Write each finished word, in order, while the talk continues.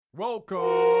Welcome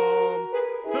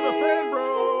to the Fan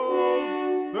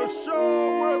Bros, the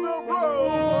show where the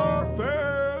bros are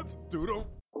fans. Doodle.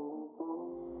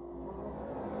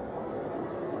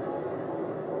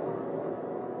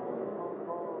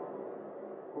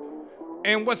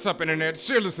 And what's up, Internet?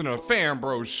 You're listening to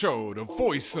FanBrosShow, the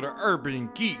voice of the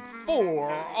urban geek for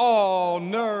all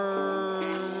nerds,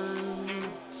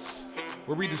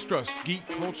 where we discuss geek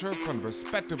culture from the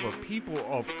perspective of people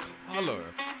of color.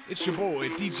 It's your boy,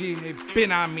 DJ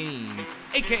BenHaMeen,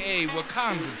 a.k.a.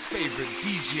 Wakanda's favorite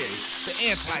DJ, the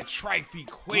anti-trife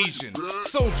equation,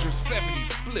 Soldier 70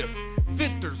 Spliff,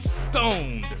 Vic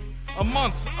Stone,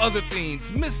 amongst other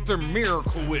things, Mr.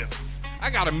 Miracle Whips. I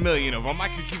got a million of them. I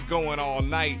could keep going all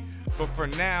night, but for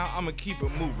now, I'm going to keep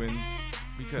it moving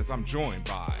because I'm joined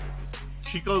by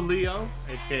Chico Leo,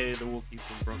 a.k.a. the Wookiee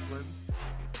from Brooklyn,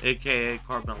 a.k.a.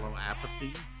 Carmelo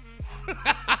Apathy,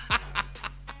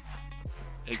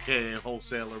 a.k.a.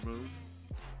 Wholesaler Moon.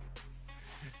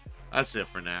 That's it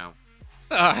for now.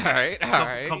 All right.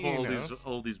 Couple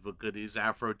oldies but goodies.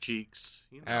 Afro Cheeks.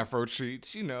 Afro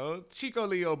Cheeks, Chico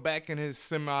Leo back in his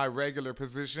semi-regular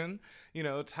position.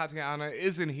 Tatiana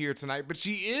isn't here tonight, but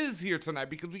she is here tonight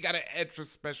because we got an extra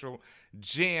special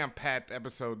jam-packed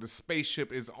episode. The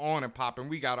spaceship is on and popping.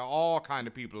 We got all kind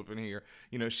of people up in here.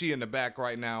 She in the back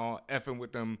right now effing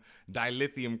with them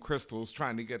dilithium crystals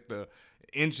trying to get the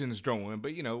engines going,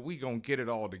 but we gonna get it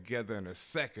all together in a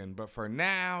second. But for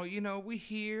now, we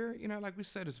here, like we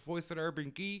said, it's voice of the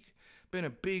urban geek. Been a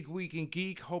big week in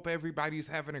geek. Hope everybody's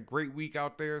having a great week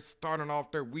out there, starting off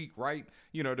their week right.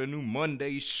 The new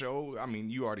Monday show. I mean,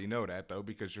 you already know that though,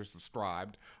 because you're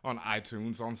subscribed on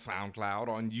iTunes, on SoundCloud,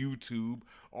 on YouTube,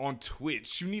 on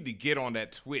Twitch. You need to get on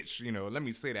that Twitch. Let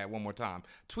me say that one more time.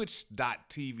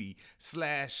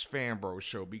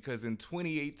 Twitch.tv/FanBrosShow, because in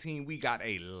 2018, we got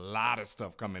a lot of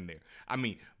stuff coming there. I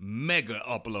mean, mega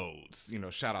uploads.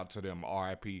 Shout out to them,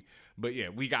 RIP. But yeah,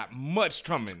 we got much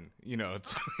coming, Twitch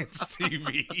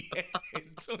TV in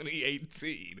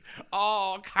 2018.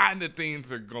 All kind of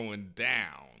things are going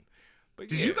down. But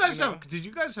did you guys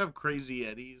have Crazy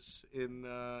Eddie's in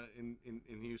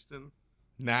Houston?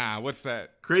 Nah, what's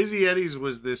that? Crazy Eddie's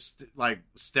was this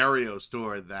stereo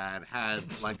store that had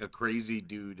a crazy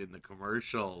dude in the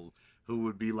commercial who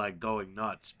would be going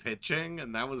nuts pitching,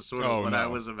 and that was sort of I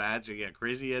was imagining. Yeah,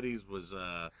 Crazy Eddie's was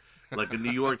a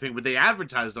New York thing, but they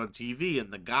advertised on TV,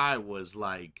 and the guy was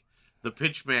the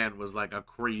pitch man was a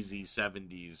crazy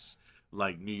 70s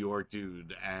New York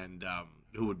dude, and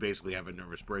who would basically have a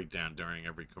nervous breakdown during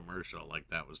every commercial.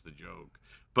 That was the joke.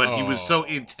 But he was so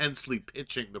intensely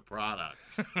pitching the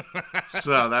product.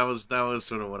 So that was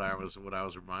sort of what I was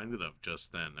reminded of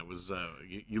just then. It was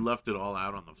you left it all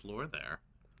out on the floor there.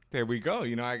 There we go.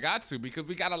 I got to, because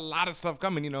we got a lot of stuff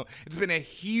coming. It's been a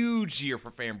huge year for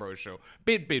FanBrosShow.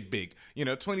 Big.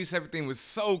 2017 was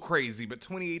so crazy, but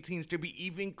 2018 is going to be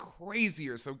even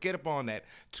crazier. So get up on that.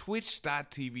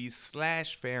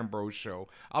 Twitch.tv/FanBrosShow.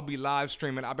 I'll be live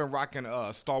streaming. I've been rocking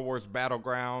Star Wars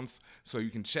Battlegrounds, so you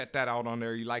can check that out on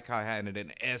there. You like how I had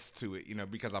an S to it,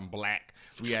 because I'm black.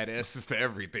 We add S's to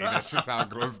everything. That's just how it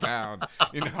goes down.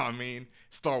 You know what I mean?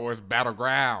 Star Wars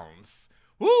Battlegrounds.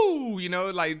 Woo!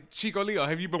 Chico Leo,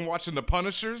 have you been watching The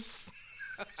Punishers?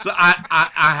 So I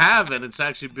have, and it's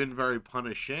actually been very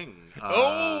punishing.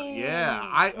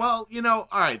 Yeah. All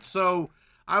right, so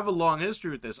I have a long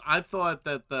history with this. I thought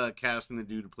that the casting the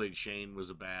dude who played Shane was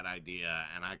a bad idea,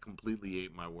 and I completely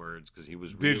ate my words because he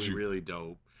was really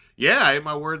dope. Yeah, I ate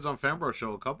my words on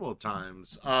FanBrosShow a couple of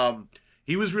times.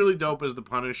 He was really dope as the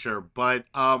Punisher, but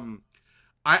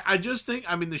I just think,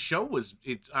 the show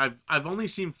I've only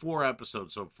seen 4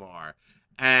 episodes so far,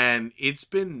 and it's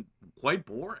been quite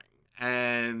boring.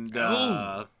 And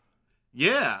I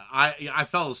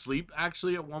fell asleep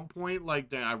actually at one point. I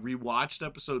rewatched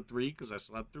episode 3 because I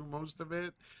slept through most of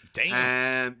it. Damn.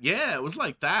 And yeah, it was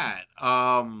like that.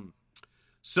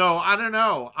 So I don't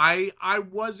know. I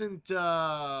wasn't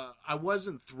thrilled.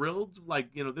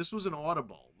 This was an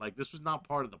audible. This was not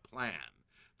part of the plan.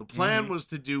 The plan was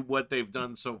to do what they've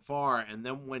done so far, and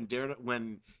then when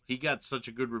he got such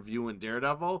a good review in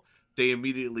Daredevil, they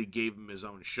immediately gave him his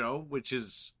own show, which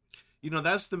is,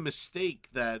 that's the mistake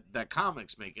that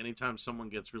comics make. Anytime someone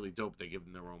gets really dope, they give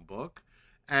them their own book.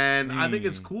 And I think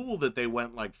it's cool that they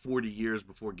went 40 years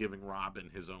before giving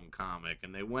Robin his own comic.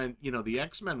 And they went, the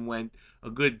X-Men went a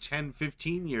good 10,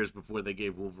 15 years before they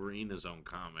gave Wolverine his own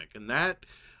comic. And that,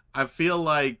 I feel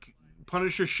like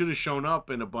Punisher should have shown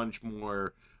up in a bunch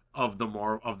more of the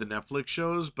Netflix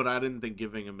shows, but I didn't think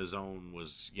giving him his own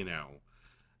was,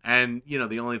 and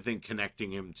the only thing connecting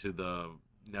him to the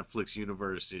Netflix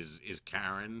universe is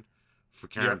Karen for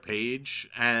Karen Page.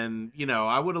 And, you know,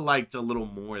 I would have liked a little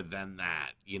more than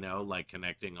that, you know, like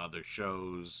connecting other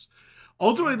shows.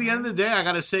 Ultimately, at the end of the day, I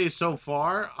got to say so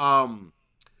far,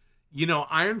 you know,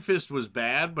 Iron Fist was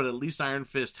bad, but at least Iron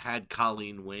Fist had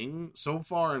Colleen Wing. So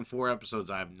far in 4 episodes,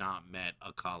 I have not met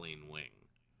a Colleen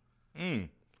Wing.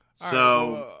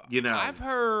 So, right, you know. I've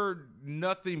heard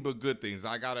nothing but good things.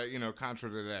 I got to, you know,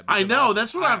 contradict that. I know.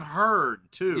 That's what I've heard,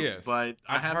 too. Yes, but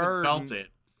I haven't felt it.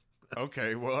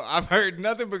 Okay, well, I've heard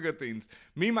nothing but good things.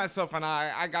 Me, myself, and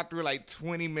I got through like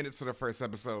 20 minutes of the first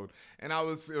episode, and it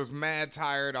was mad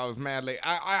tired. I was mad late.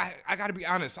 I got to be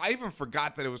honest. I even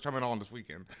forgot that it was coming on this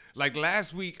weekend. Like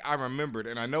last week, I remembered,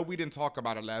 and I know we didn't talk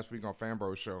about it last week on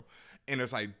FanBrosShow. And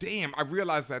it's like, damn, I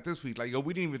realized that this week. Like, yo,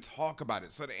 we didn't even talk about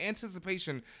it. So the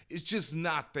anticipation is just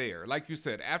not there. Like you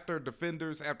said, after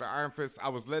Defenders, after Iron Fist, I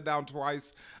was let down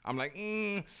twice. I'm like,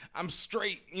 I'm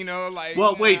straight, you know, like.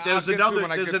 Well, wait, there's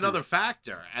another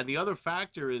factor. And the other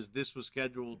factor is this was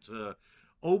scheduled to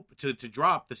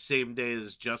drop the same day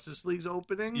as Justice League's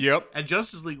opening. Yep. And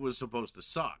Justice League was supposed to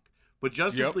suck. But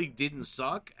Justice League didn't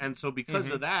suck, and so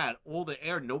because of that, all the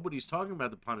air, nobody's talking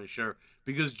about the Punisher,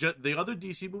 because the other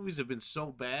DC movies have been so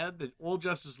bad that all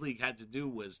Justice League had to do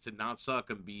was to not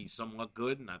suck and be somewhat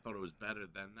good, and I thought it was better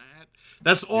than that.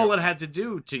 That's all it had to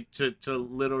do to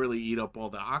literally eat up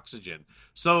all the oxygen.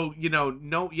 So, you know,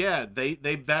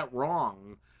 they bet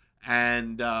wrong,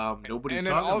 and nobody's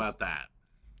talking about that.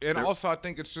 And also, I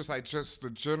think it's just the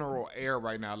general air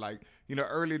right now. Like, you know,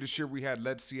 earlier this year we had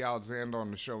Letzi Alexander on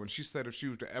the show, and she said if she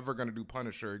was ever going to do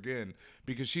Punisher again,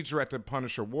 because she directed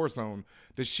Punisher Warzone,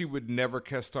 that she would never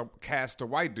cast a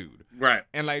white dude. Right.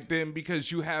 And like then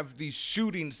because you have these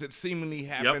shootings that seemingly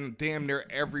happen damn near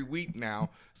every week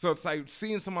now, so it's like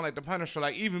seeing someone like the Punisher.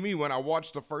 Like even me, when I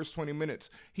watched the first 20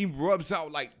 minutes, he rubs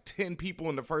out like 10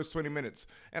 people in the first 20 minutes,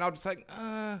 and I was just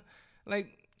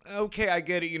like, okay, I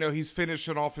get it. You know, he's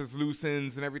finishing off his loose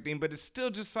ends and everything, but it's still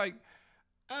just like,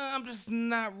 I'm just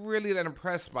not really that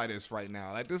impressed by this right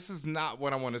now. Like, this is not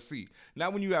what I want to see.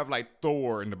 Not when you have, like,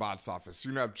 Thor in the box office.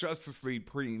 You have Justice League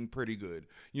pretty good.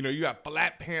 You know, you got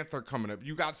Black Panther coming up.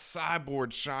 You got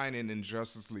Cyborg shining in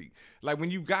Justice League. Like, when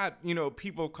you got, you know,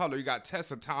 people of color, you got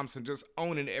Tessa Thompson just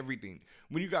owning everything.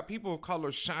 When you got people of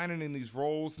color shining in these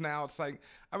roles now, it's like,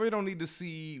 I really don't need to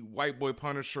see White Boy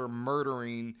Punisher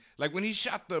murdering. Like, when he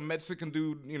shot the Mexican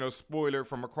dude, you know, spoiler,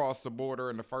 from across the border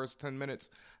in the first 10 minutes,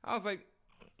 I was like,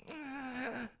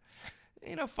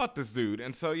 you know, fuck this dude.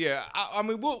 And so, yeah, I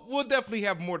mean, we'll definitely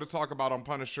have more to talk about on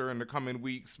Punisher in the coming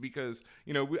weeks because,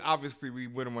 you know, we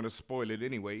wouldn't want to spoil it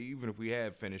anyway, even if we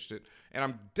had finished it. And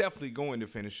I'm definitely going to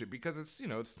finish it because it's, you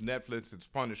know, it's Netflix, it's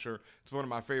Punisher. It's one of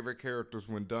my favorite characters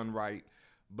when done right.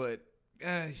 But,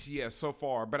 yeah, so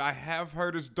far. But I have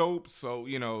heard it's dope, so,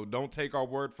 you know, don't take our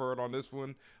word for it on this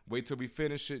one. Wait till we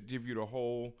finish it, give you the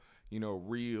whole, you know,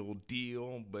 real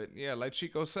deal. But yeah, like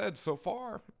Chico said, so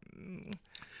far.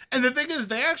 And the thing is,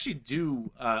 they actually do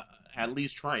at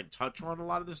least try and touch on a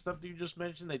lot of the stuff that you just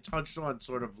mentioned. They touched on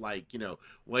sort of like, you know,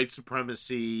 white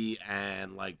supremacy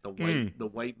and like the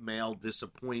white male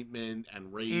disappointment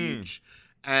and rage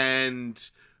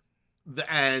and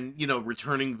you know,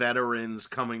 returning veterans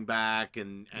coming back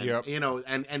and you know,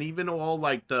 and even all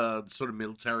like the sort of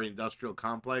military industrial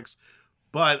complex.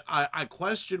 But I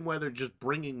question whether just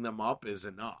bringing them up is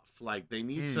enough. Like, they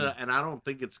need to, and I don't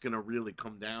think it's going to really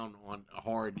come down on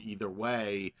hard either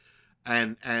way.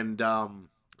 And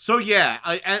so, yeah,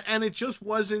 and it just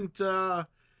wasn't,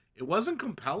 it wasn't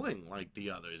compelling like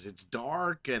the others. It's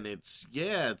dark and it's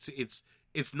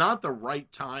not the right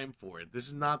time for it. This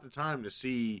is not the time to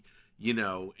see, you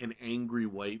know, an angry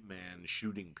white man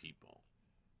shooting people.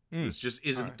 This just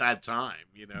isn't that time,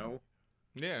 you know?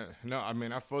 Yeah, no, I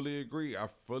mean, I fully agree.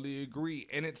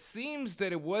 And it seems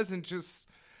that it wasn't just,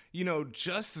 you know,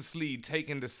 Justice League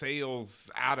taking the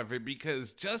sales out of it,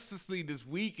 because Justice League this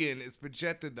weekend is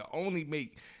projected to only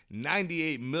make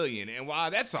 $98 million. And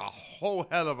while that's a whole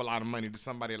hell of a lot of money to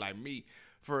somebody like me,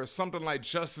 for something like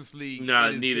Justice League,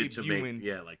 it needed to make,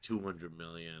 like $200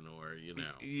 million or, you know,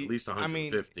 at least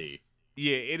 150. I mean,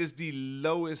 yeah, it is the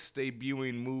lowest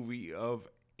debuting movie of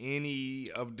any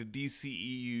of the DCEU,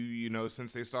 you know,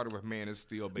 since they started with Man of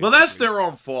Steel. Basically. Well, that's their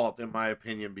own fault, in my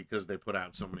opinion, because they put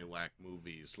out so many whack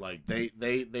movies. Like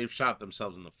they've shot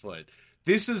themselves in the foot.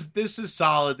 This is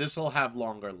solid. This will have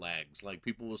longer legs. Like,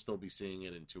 people will still be seeing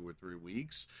it in 2 or 3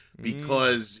 weeks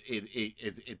because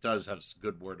it does have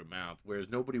good word of mouth. Whereas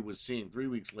nobody was seeing 3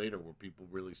 weeks later. Were people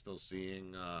really still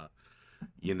seeing,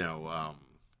 you know,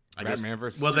 I guess.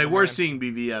 Well, Superman. They were seeing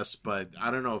BVS, but I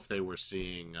don't know if they were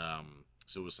seeing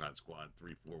Suicide Squad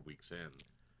 3-4 weeks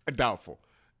in. Doubtful.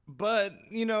 But,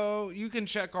 you can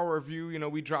check our review.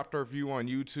 We dropped our review on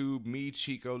YouTube. Me,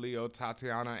 Chico, Leo,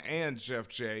 Tatiana, and Jeff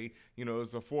J.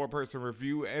 It's a 4-person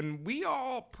review. And we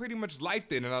all pretty much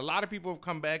liked it. And a lot of people have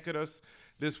come back at us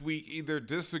this week either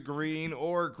disagreeing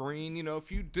or agreeing.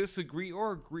 If you disagree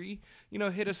or agree,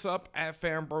 hit us up at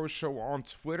FanBrosShow on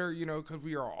Twitter, because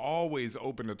we are always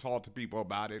open to talk to people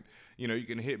about it. You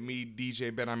can hit me,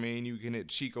 DJ BenHaMeen. You can hit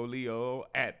Chico Leo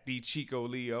at the Chico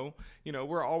Leo.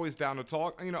 We're always down to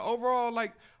talk. Overall,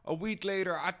 like a week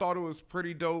later, I thought it was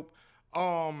pretty dope.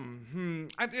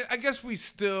 I guess we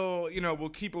still, we'll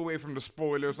keep away from the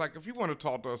spoilers. Like, if you want to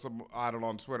talk to us about it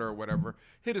on Twitter or whatever,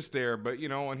 hit us there. But,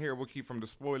 on here, we'll keep from the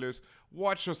spoilers.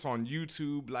 Watch us on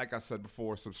YouTube. Like I said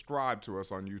before, subscribe to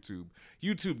us on YouTube.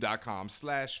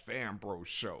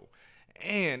 YouTube.com/FanBrosShow.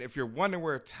 And if you're wondering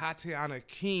where Tatiana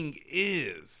King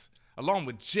is, along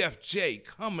with Jeff J,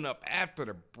 coming up after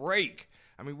the break.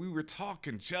 We were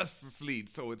talking Justice League,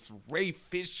 so it's Ray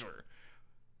Fisher.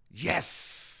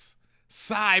 Yes!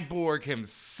 Cyborg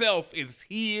himself is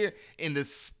here in the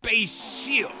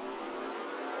spaceship.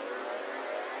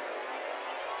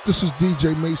 This is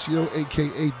DJ Maceo,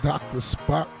 a.k.a. Dr.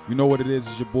 Spock. You know what it is.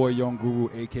 It's your boy Young Guru,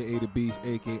 a.k.a. The Beast,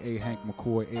 a.k.a. Hank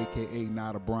McCoy, a.k.a.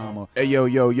 Nada Brahma. Hey, yo,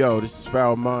 this is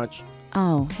Farrell Monch.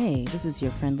 Oh, hey, this is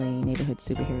your friendly neighborhood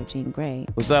superhero, Jean Grey.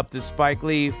 What's up? This is Spike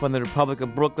Lee from the Republic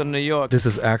of Brooklyn, New York. This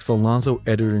is Axel Alonso,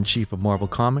 editor-in-chief of Marvel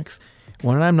Comics.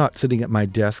 When I'm not sitting at my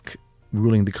desk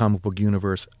ruling the comic book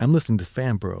universe, I'm listening to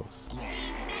Fan Bros.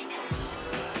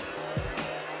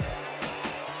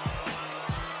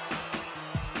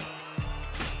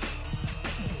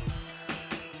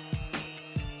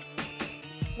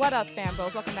 What up, Fan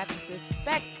Bros? Welcome back to this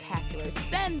spectacular,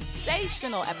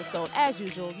 sensational episode. As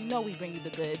usual, we bring you the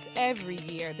goods every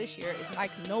year. This year is like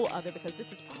no other because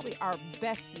this is probably our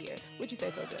best year. Would you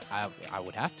say so, Jeff? I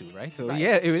would have to, right? So, right.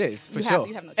 Yeah, it is, for sure.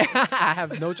 You have no choice. I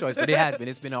have no choice, but it has been.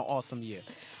 It's been an awesome year.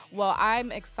 Well,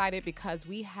 I'm excited because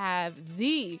we have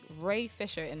the Ray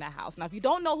Fisher in the house. Now, if you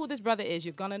don't know who this brother is,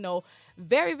 you're going to know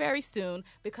very, very soon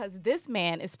because this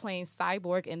man is playing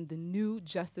Cyborg in the new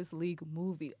Justice League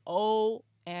movie.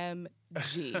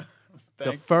 OMG.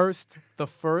 the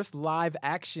first live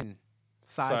action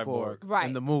Cyborg right.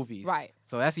 in the movies. Right.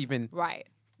 So that's even... Right.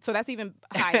 So that's even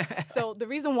higher. So the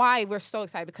reason why we're so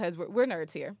excited because we're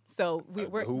nerds here. So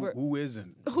who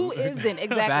isn't? Who isn't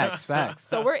exactly? Facts.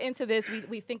 So we're into this.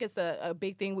 We think it's a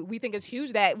big thing. We think it's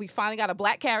huge that we finally got a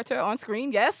black character on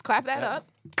screen. Yes, clap that up.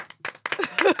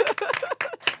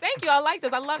 Thank you. I like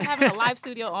this. I love having a live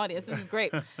studio audience. This is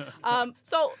great.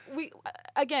 So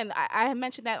I have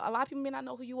mentioned that a lot of people may not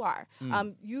know who you are.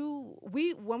 When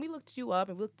we looked you up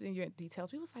and looked in your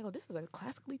details, we was like, oh, this is a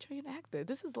classically trained actor.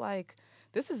 This is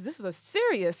a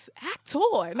serious actor,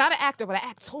 not an actor, but an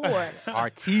actor.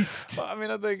 Artiste.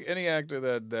 Well, I think any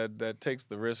actor that takes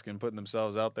the risk in putting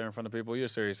themselves out there in front of people, you're a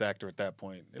serious actor at that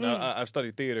point. I've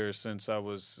studied theater since I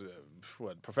was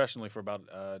professionally for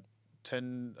about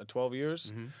 10, 12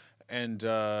 years. Mm-hmm. And,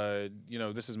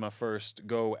 this is my first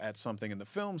go at something in the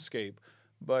filmscape.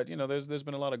 But, there's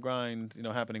been a lot of grind,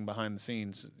 happening behind the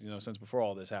scenes, since before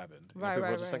all this happened. People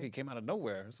are just like, he came out of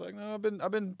nowhere. It's like, no,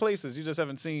 I've been places. You just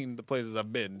haven't seen the places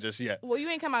I've been just yet. Well, you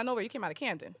ain't come out of nowhere. You came out of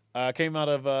Camden. I came out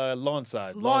of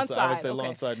Lawnside. Lawnside. I would say okay.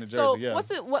 Lawnside, New Jersey, so yeah. What's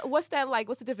that like?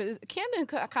 What's the difference? Camden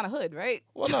kind of hood, right?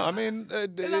 Well, no,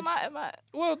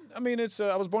 Well, it's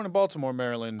I was born in Baltimore,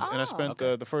 Maryland, and I spent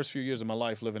the first few years of my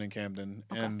life living in Camden.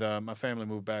 Okay. And my family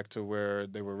moved back to where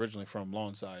they were originally from,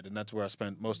 Lawnside, and that's where I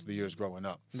spent most of the years growing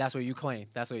up. That's where you claim.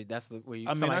 That's where you.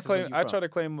 I try to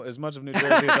claim as much of New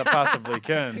Jersey as I possibly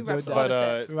can.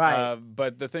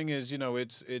 But the thing is,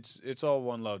 it's all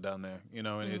one love down there.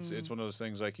 And it's one of those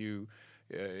things like you.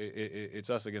 It's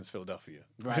us against Philadelphia.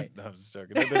 Right. No, I'm just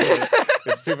joking.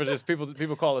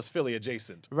 People call us Philly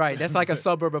adjacent. Right. That's like a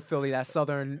suburb of Philly. That's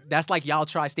southern. That's like y'all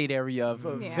tri-state area of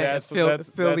Philly,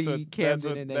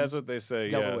 Camden, and then that's what they say.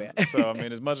 Delaware. Yeah. So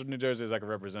as much of New Jersey as I can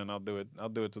represent, I'll do it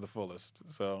to the fullest.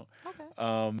 So. Okay.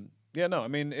 Yeah, no,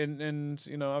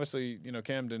 and obviously,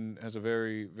 Camden has a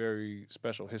very, very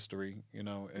special history,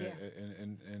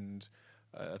 and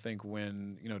I think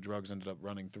when, drugs ended up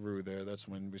running through there, that's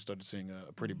when we started seeing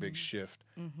a pretty big shift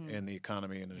in the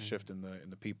economy and a shift in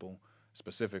the people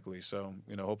specifically. So,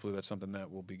 hopefully that's something that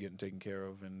will be getting taken care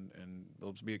of and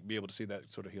we'll be able to see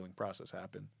that sort of healing process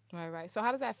happen. Right. So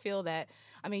how does that feel that,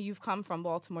 you've come from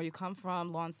Baltimore, you come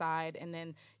from Lawnside, and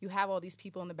then you have all these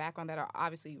people in the background that are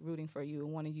obviously rooting for you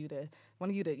and wanting you to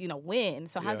wanted you to win.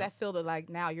 So how does that feel to like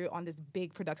now you're on this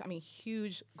big production? I mean,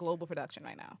 huge global production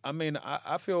right now. I mean,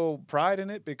 I feel pride in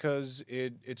it because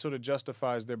it sort of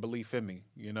justifies their belief in me.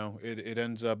 It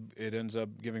ends up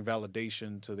giving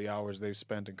validation to the hours they've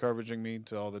spent encouraging me,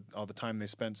 to all the time they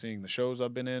spent seeing the shows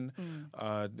I've been in,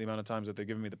 the amount of times that they're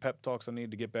giving me the pep talks I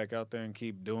need to get back out there and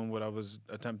keep doing what I was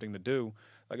attempting to do.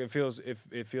 Like it feels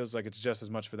like it's just as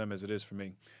much for them as it is for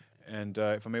me. And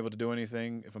if I'm able to do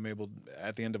anything, if I'm able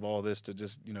at the end of all this to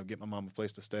just get my mom a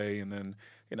place to stay, and then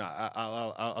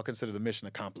I'll consider the mission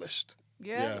accomplished.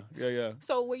 Yeah.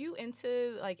 So were you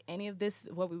into like any of this,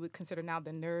 what we would consider now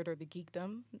the nerd or the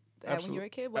geekdom when you were a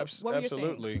kid? What were your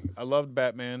absolutely. things? I loved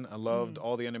Batman. I loved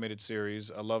all the animated series.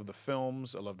 I loved the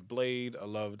films. I loved Blade. I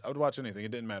would watch anything.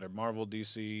 It didn't matter. Marvel,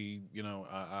 DC,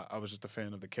 I was just a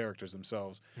fan of the characters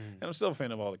themselves. And I'm still a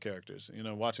fan of all the characters.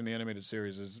 Watching the animated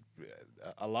series is,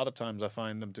 a lot of times I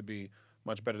find them to be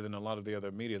much better than a lot of the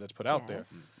other media that's put out there.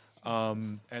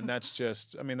 And that's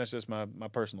just my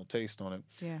personal taste on it.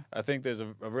 Yeah. I think there's a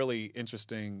really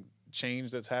interesting change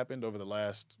that's happened over the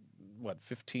last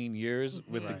 15 years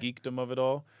with the geekdom of it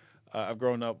all. I've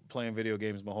grown up playing video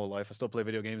games my whole life. I still play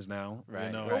video games now.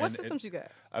 Right. Well, what systems you got?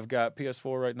 I've got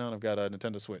PS4 right now, and I've got a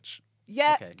Nintendo Switch.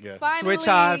 Yeah, yeah. Finally, Switch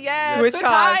Hive. yes.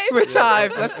 Switch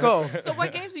Hive. Let's go. So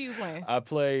what games are you playing? I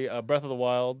play Breath of the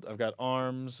Wild. I've got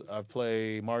ARMS. I'm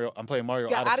playing Mario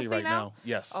Odyssey right now.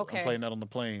 Yes. Okay. I'm playing that on the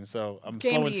plane, so I'm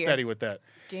slow and steady with that.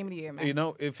 Game of the year,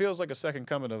 man. It feels like a second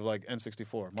coming of like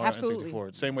N64, Mario Absolutely.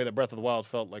 N64. Same way that Breath of the Wild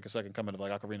felt like a second coming of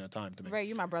like Ocarina of Time to me. Ray,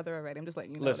 you're my brother already. I'm just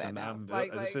letting you know Listen, that now.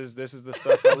 this is the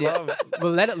stuff I love.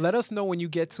 Well, let us know when you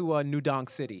get to New Donk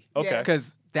City. Okay.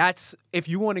 Because that's, if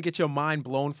you want to get your mind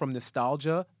blown from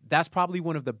nostalgia, that's probably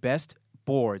one of the best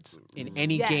boards in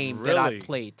any game that I've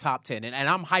played, top 10. And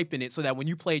I'm hyping it so that when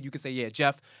you play it, you can say, yeah,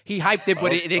 Jeff, he hyped it,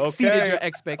 but it exceeded your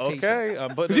expectations. Okay,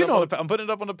 I'm putting it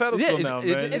up on the pedestal now,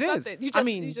 man. It is. You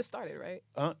just started, right?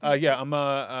 Yeah,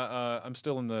 I'm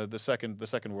still in the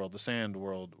second world, the sand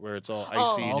world, where it's all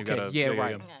icy and you gotta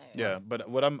yeah.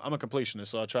 But I'm a completionist,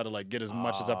 so I try to like get as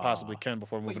much as I possibly can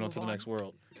before moving on to the next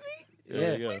world.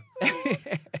 Yeah.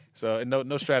 So and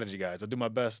no strategy, guys. I do my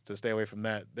best to stay away from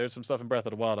that. There's some stuff in Breath of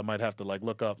the Wild I might have to like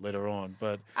look up later on,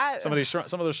 but some of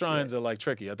those shrines are like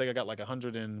tricky. I think I got like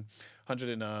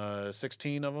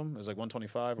 116 of them. It's like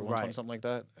 125 or 120 something like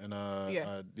that. And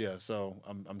so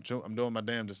I'm doing my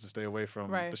damnedest to stay away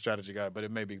from the strategy guy, but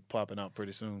it may be popping out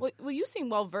pretty soon. Well, you seem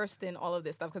well versed in all of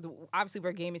this stuff because obviously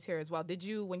we're gamers here as well. Did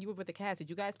you, when you were with the cast, did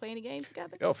you guys play any games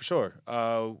together? Oh, for sure.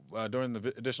 During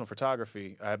the additional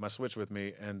photography, I had my Switch with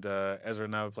me, and Ezra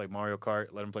and I would play Mario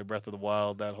Kart, let him play Breath of the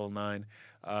Wild, that whole nine.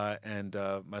 And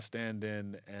my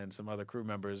stand-in and some other crew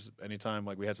members, anytime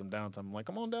like we had some downtime, I'm like,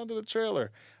 come on down to the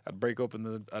trailer. I'd break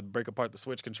apart the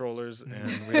Switch controllers,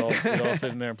 and we'd all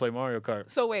sit in there and play Mario Kart.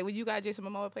 So wait, would you guys Jason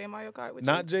Momoa playing Mario Kart with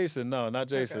Not Jason, no, not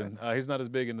Jason. Okay. He's not as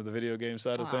big into the video game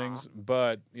side of things,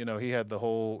 but he had the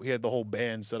whole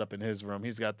band set up in his room.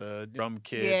 He's got the drum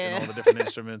kit and all the different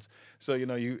instruments. So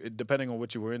you depending on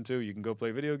what you were into, you can go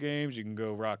play video games, you can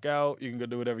go rock out, you can go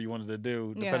do whatever you wanted to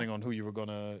do, depending on who you were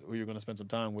gonna spend some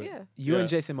time with. Yeah. You and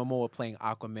Jason Momoa playing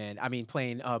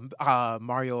playing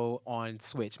Mario on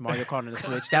Switch, Mario Kart on the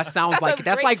Switch. That sounds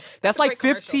that's like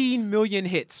 15 million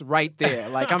hits right there.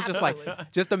 Like I'm just like,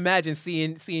 just imagine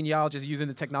seeing y'all just using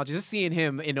the technology, just seeing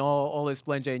him in all his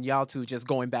splendor and y'all two just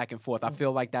going back and forth. I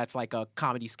feel like that's like a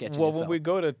comedy sketch. Well, when we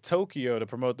go to Tokyo to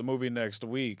promote the movie next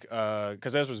week,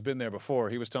 because Ezra's been there before,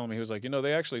 he was telling me, he was like,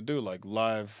 they actually do like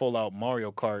live full out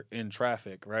Mario Kart in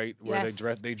traffic, right? Where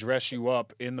they dress you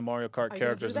up in the Mario Kart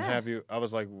characters and have you. I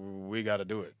was like, we got to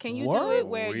do it. Can you do it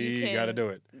where you can got to do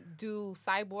it? Do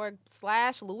Cyborg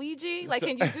 / Luigi? Like,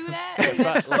 can you do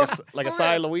that? like a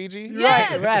Cy Luigi?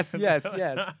 Yes. Yes.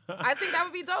 I think that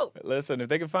would be dope. Listen, if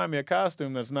they can find me a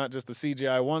costume that's not just a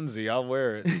CGI onesie, I'll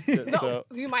wear it. No,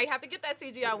 you might have to get that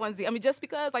CGI onesie. I mean, just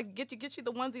because, like, get you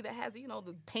the onesie that has,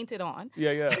 the painted on.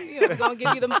 Yeah. We're going to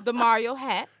give you the Mario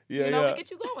hat. Yeah. We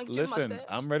get you going. Get Listen, your mustache.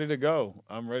 I'm ready to go.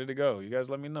 You guys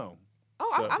let me know.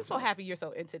 Oh, I'm so happy you're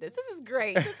so into this. This is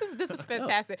great. This is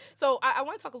fantastic. So I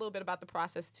want to talk a little bit about the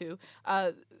process too.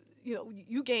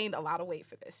 You gained a lot of weight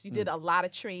for this. You did a lot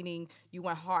of training. You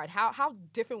went hard. How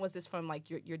different was this from like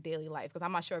your daily life? Because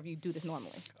I'm not sure if you do this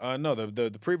normally. No,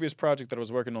 the previous project that I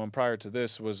was working on prior to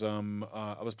this was I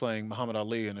was playing Muhammad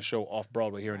Ali in a show off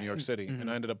Broadway here in New York City,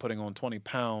 and I ended up putting on 20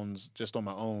 pounds just on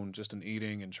my own, just in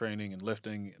eating and training and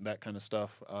lifting and that kind of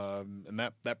stuff. And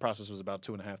that process was about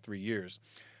 2.5, 3 years.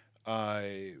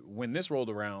 When this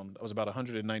rolled around, I was about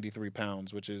 193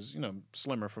 pounds, which is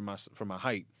slimmer for my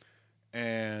height.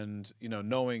 And,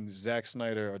 knowing Zack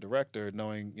Snyder, our director,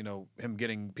 knowing, him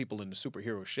getting people into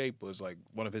superhero shape was like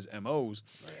one of his MOs,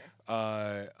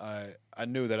 I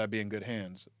knew that I'd be in good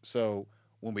hands. So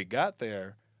when we got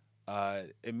there,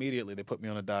 immediately they put me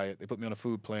on a diet. They put me on a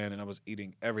food plan, and I was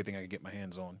eating everything I could get my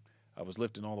hands on. I was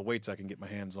lifting all the weights I can get my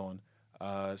hands on.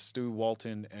 Stu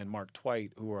Walton and Mark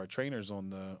Twight, who are our trainers on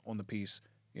the piece,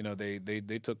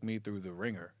 they took me through the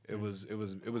ringer. It was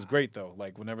great though.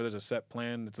 Like whenever there's a set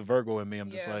plan, it's a Virgo in me. I'm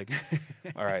just like,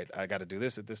 all right, I got to do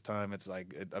this at this time. It's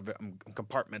like I'm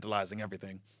compartmentalizing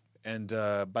everything. And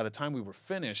by the time we were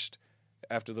finished,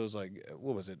 after those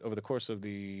what was it? Over the course of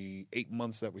the 7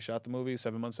 months that we shot the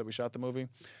movie,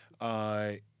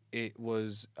 I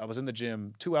was in the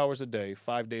gym 2 hours a day,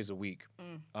 5 days a week,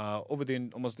 over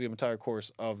almost the entire course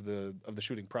of the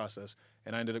shooting process,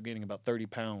 and I ended up gaining about 30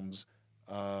 pounds.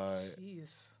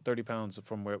 30 pounds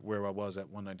from where I was at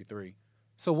 193.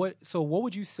 So what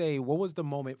would you say? What was the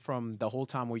moment from the whole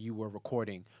time where you were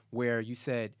recording where you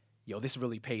said, "Yo, this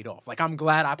really paid off. Like, I'm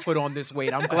glad I put on this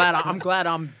weight. I'm glad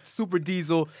I'm super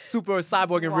diesel, super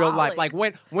cyborg in real life." Like,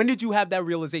 when did you have that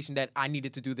realization that I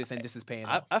needed to do this and this is paying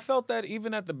off? I felt that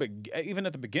even at the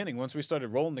beginning, once we started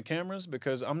rolling the cameras,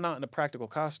 because I'm not in a practical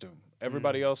costume.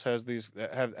 Everybody else has these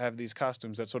have these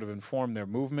costumes that sort of inform their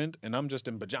movement, and I'm just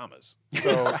in pajamas.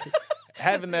 So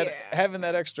having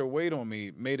that extra weight on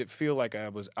me made it feel like I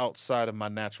was outside of my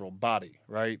natural body,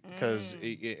 right? Because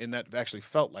and that actually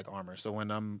felt like armor. So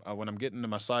when I'm getting into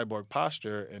my cyborg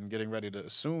posture and getting ready to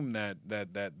assume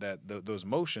those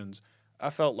motions,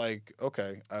 I felt like,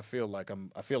 okay, I feel like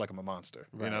I'm a monster.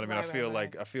 Right. You know what I mean?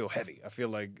 Right, I feel heavy. I feel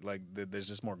like there's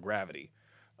just more gravity.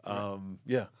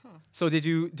 Yeah. So did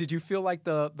you feel like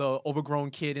the overgrown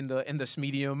kid in the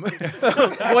medium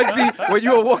when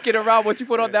you were walking around, once you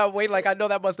put on that weight? Like, I know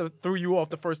that must have threw you off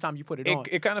the first time you put it on.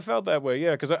 It kind of felt that way,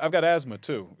 yeah, because I've got asthma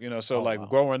too. So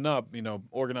growing up,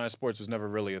 organized sports was never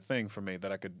really a thing for me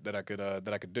that I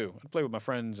could do. I'd play with my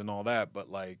friends and all that, but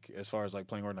like as far as like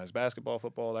playing organized basketball,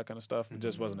 football, that kind of stuff, it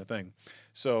just wasn't a thing.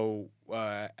 So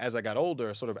as I got older,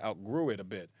 I sort of outgrew it a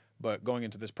bit. But going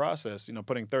into this process,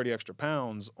 putting 30 extra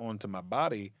pounds onto my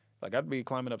body, like I'd be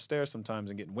climbing upstairs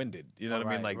sometimes and getting winded. You know what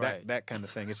I mean? Like that kind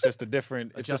of thing. It's just a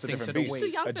different beast.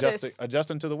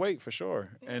 Adjusting to the weight for sure.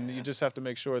 Yeah. And you just have to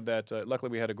make sure that,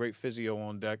 luckily we had a great physio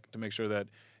on deck to make sure that,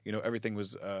 everything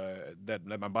was, that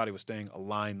my body was staying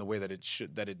aligned the way that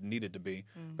it needed to be.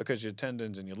 Because your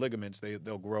tendons and your ligaments,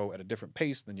 they'll grow at a different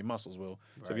pace than your muscles will.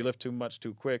 Right. So if you lift too much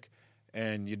too quick,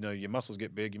 and your muscles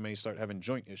get big, you may start having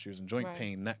joint issues and joint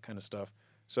pain, that kind of stuff.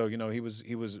 So he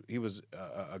was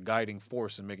a guiding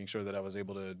force in making sure that I was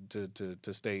able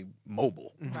to stay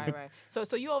mobile. Right.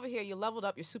 So you over here, you leveled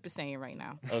up. You're Super Saiyan right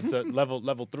now. It's at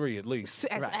level 3 at least.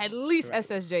 At least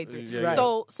SSJ 3. Yeah. Right.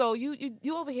 So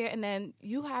you over here, and then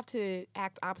you have to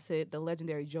act opposite the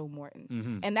legendary Joe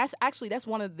Morton, and that's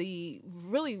one of the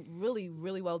really, really,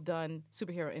 really well done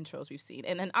superhero intros we've seen,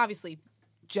 and then obviously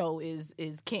Joe is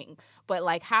king. But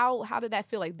like, how did that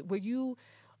feel? Like, were you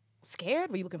scared?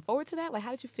 Were you looking forward to that? Like,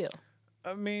 how did you feel?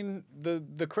 I mean,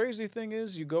 the crazy thing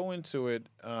is, you go into it,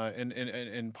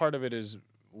 and part of it is,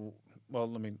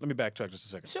 well, let me backtrack just a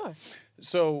second. Sure.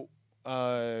 So,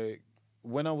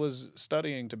 when I was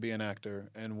studying to be an actor,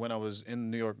 and when I was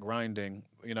in New York grinding,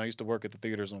 I used to work at the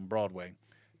theaters on Broadway,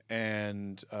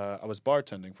 and I was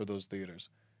bartending for those theaters.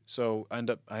 So I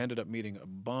ended up meeting a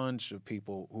bunch of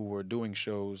people who were doing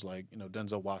shows like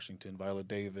Denzel Washington, Viola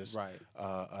Davis,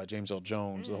 James L.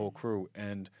 Jones, the whole crew,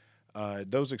 and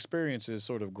those experiences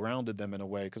sort of grounded them in a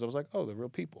way, because I was like, oh, they're real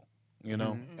people,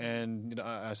 And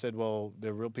I said, well,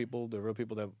 they're real people. They're real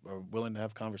people that are willing to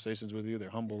have conversations with you. They're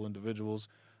humble individuals.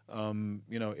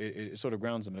 It sort of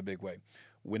grounds them in a big way.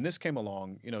 When this came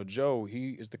along, Joe,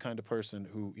 he is the kind of person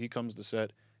who he comes to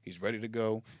set. He's ready to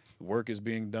go. The work is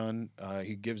being done.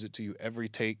 He gives it to you every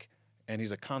take, and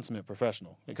he's a consummate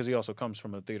professional because he also comes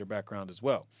from a theater background as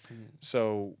well.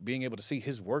 So being able to see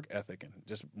his work ethic and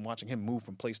just watching him move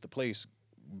from place to place,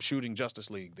 shooting Justice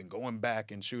League, then going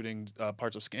back and shooting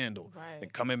parts of Scandal, then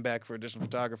coming back for additional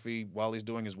photography while he's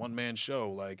doing his one-man show,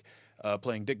 like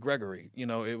playing Dick Gregory.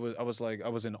 I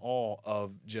was in awe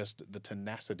of just the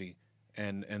tenacity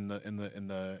and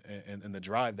the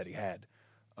drive that he had.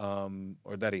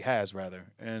 Or that he has rather,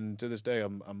 and to this day,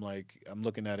 I'm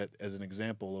looking at it as an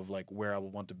example of like where I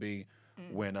would want to be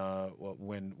when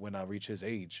I reach his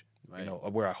age, or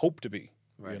where I hope to be.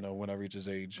 you know, when I reach his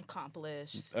age.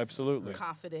 Accomplished. Absolutely.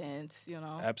 Confidence, you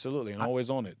know. Absolutely, and always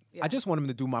on it. I just want him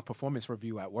to do my performance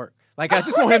review at work. Like, I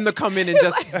just want him to come in and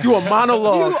just do a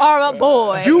monologue. You are a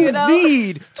boy. You know?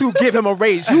 need to give him a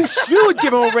raise. You should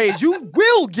give him a raise. You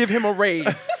will give him a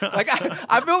raise. Like,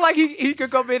 I feel like he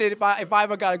could come in, and if I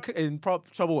ever got in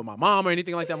trouble with my mom or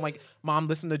anything like that, I'm like, Mom,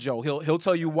 listen to Joe. He'll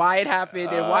tell you why it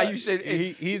happened and why you should.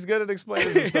 He's good at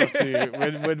explaining some stuff to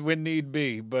you when need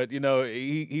be. But you know,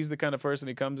 he's the kind of person.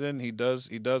 He comes in, he does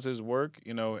his work,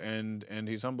 you know, and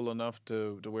he's humble enough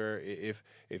to where if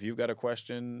you've got a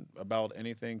question about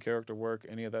anything, character work,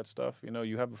 any of that stuff, you know,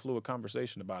 you have a fluid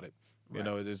conversation about it. Right. You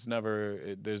know, it's never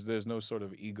there's no sort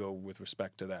of ego with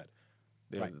respect to that.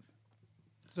 Right.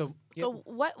 So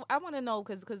what I want to know,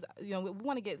 because you know, we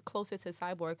want to get closer to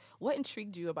Cyborg. What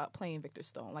intrigued you about playing Victor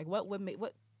Stone? Like, what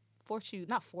forced you,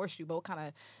 not forced you, but what kind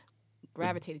of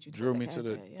gravitated you drew me to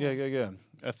the yeah.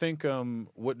 I think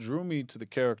what drew me to the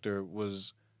character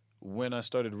was when I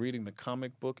started reading the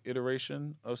comic book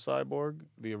iteration of Cyborg,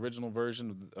 the original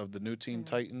version of the New Teen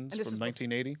Titans from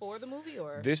 1980. For the movie,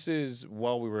 or this is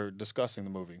while we were discussing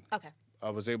the movie. Okay. I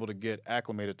was able to get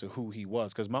acclimated to who he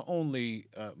was, because my only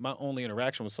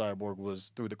interaction with Cyborg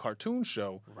was through the cartoon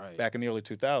show back in the early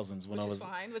 2000s when that's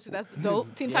the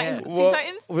dope Teen Titans. Well, Teen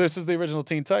Titans. This is the original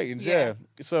Teen Titans, yeah.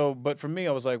 So, but for me,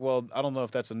 I was like, well, I don't know if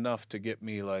that's enough to get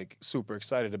me like super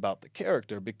excited about the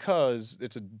character, because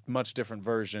it's a much different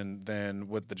version than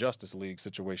what the Justice League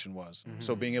situation was. Mm-hmm.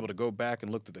 So being able to go back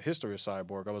and look at the history of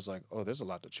Cyborg, I was like, oh, there's a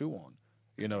lot to chew on.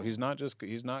 You know, he's not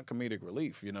comedic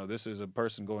relief. You know, this is a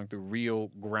person going through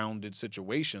real grounded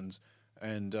situations.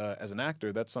 And as an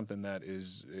actor, that's something that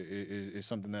is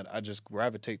something that I just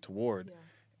gravitate toward. Yeah.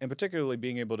 And particularly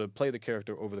being able to play the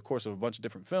character over the course of a bunch of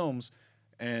different films.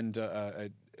 And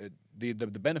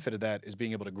the benefit of that is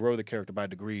being able to grow the character by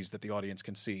degrees that the audience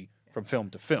can see from film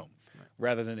to film,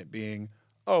 rather than it being,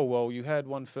 oh, well, you had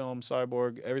one film,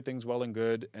 Cyborg, everything's well and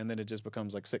good, and then it just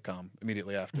becomes like sitcom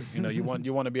immediately after. You know, you want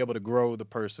to be able to grow the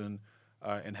person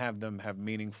and have them have a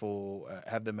meaningful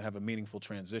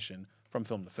transition from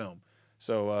film to film.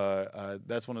 So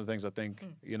that's one of the things I think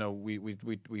you know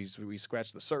we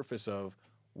scratch the surface of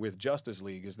with Justice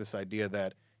League, is this idea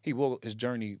that his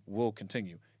journey will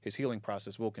continue, his healing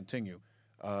process will continue,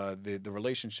 the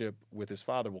relationship with his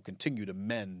father will continue to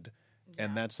mend. Yeah.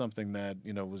 And that's something that,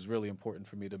 you know, was really important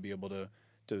for me to be able to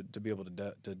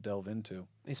delve into.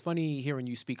 It's funny hearing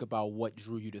you speak about what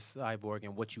drew you to Cyborg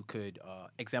and what you could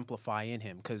exemplify in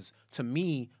him. Because to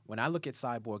me, when I look at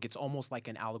Cyborg, it's almost like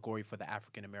an allegory for the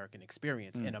African-American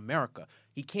experience in America.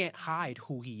 He can't hide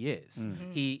who he is.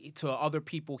 Mm-hmm. To other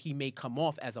people, he may come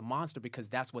off as a monster because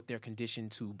that's what they're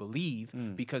conditioned to believe.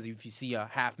 Because if you see a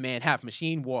half man, half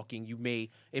machine walking,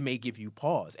 it may give you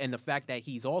pause. And the fact that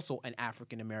he's also an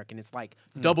African-American, it's like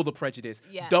double the prejudice,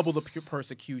 double the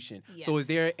persecution. Yes. So is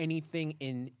there anything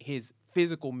in his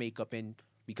physical makeup, and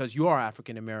because you are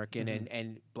African American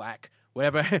and black,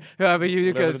 whatever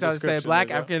you could say,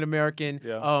 black African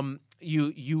American,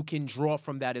 you can draw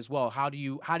from that as well. How do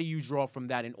you draw from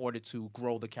that in order to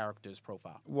grow the character's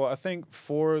profile? Well, I think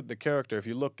for the character, if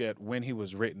you look at when he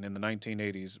was written in the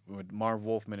 1980s with Marv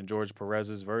Wolfman and George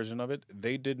Perez's version of it,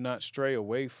 they did not stray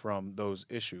away from those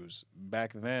issues.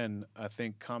 Back then, I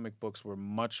think comic books were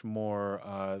much more,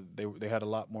 they had a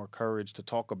lot more courage to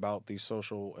talk about these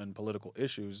social and political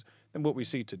issues than what we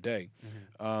see today.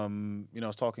 Mm-hmm. You know, I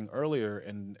was talking earlier,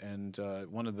 and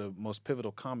one of the most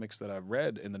pivotal comics that I've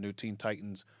read in the New Teen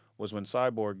Titans was when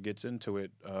Cyborg gets into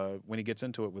it,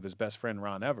 with his best friend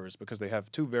Ron Evers, because they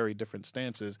have two very different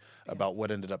stances about what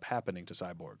ended up happening to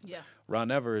Cyborg. Yeah.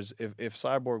 Ron Evers, if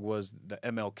Cyborg was the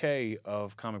MLK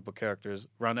of comic book characters,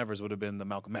 Ron Evers would have been the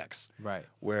Malcolm X. Right.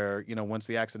 Where, you know, once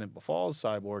the accident befalls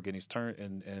Cyborg and he's turned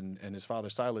and his father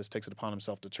Silas takes it upon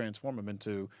himself to transform him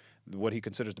into what he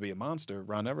considers to be a monster,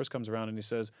 Ron Evers comes around and he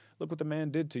says, "Look what the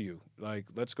man did to you. Like,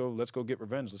 let's go get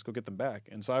revenge. Let's go get them back."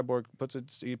 And Cyborg puts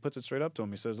it straight up to him.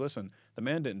 He says, "Listen, the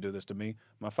man didn't do this to me.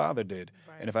 My father did.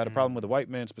 Right. And if I had a problem with a white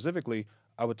man specifically,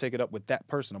 I would take it up with that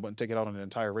person. I wouldn't take it out on an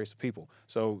entire race of people."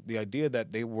 So the idea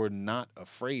that they were not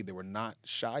afraid, they were not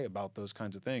shy about those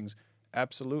kinds of things,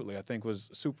 absolutely, I think was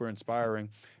super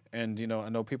inspiring. And, you know, I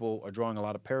know people are drawing a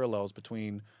lot of parallels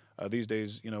between these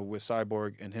days, you know, with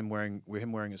Cyborg and him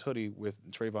wearing his hoodie with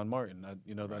Trayvon Martin.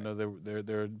 I know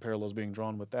there are parallels being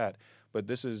drawn with that. But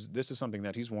this is something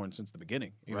that he's worn since the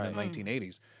beginning, even in the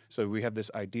 1980s. So we have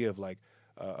this idea of like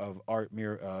of art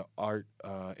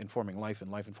informing life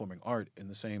and life informing art in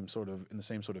the same sort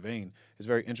of vein. It's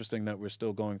very interesting that we're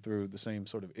still going through the same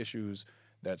sort of issues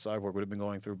that Cyborg would have been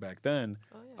going through back then.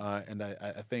 And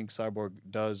I think Cyborg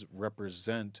does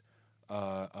represent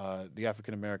the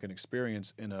African American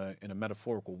experience in a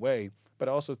metaphorical way, but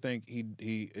I also think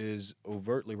he is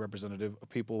overtly representative of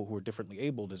people who are differently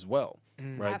abled as well,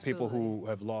 right? Absolutely. People who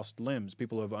have lost limbs,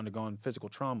 people who have undergone physical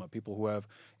trauma, people who have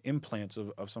implants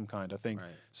of some kind. I think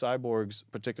Cyborg's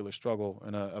particular struggle,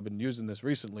 and I've been using this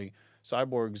recently,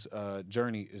 Cyborg's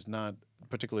journey is not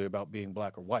particularly about being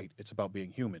black or white. It's about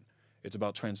being human. It's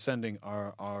about transcending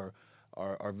our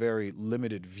very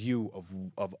limited view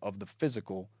of the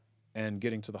physical and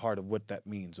getting to the heart of what that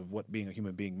means, of what being a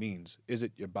human being means. Is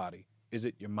it your body? Is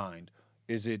it your mind?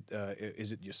 Is it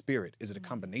your spirit? Is it a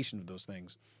combination of those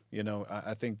things? You know,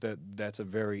 I think that's a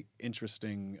very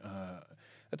interesting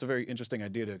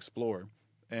idea to explore.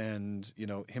 And you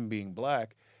know, him being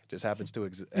black just happens to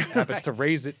to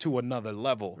raise it to another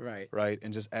level, right,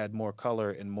 and just add more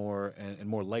color and more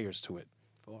layers to it.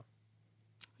 Are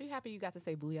you happy you got to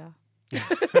say booyah? I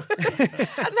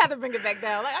just have to bring it back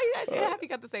down. Like, are you actually happy you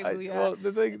got to say booyah? Well,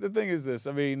 the thing is this.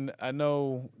 I mean, I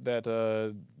know that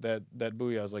that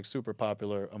booyah is like super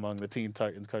popular among the Teen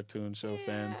Titans cartoon show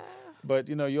fans. But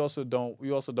you know, you also don't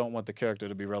want the character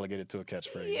to be relegated to a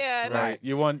catchphrase. Yeah, right.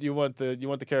 You want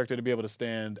the character to be able to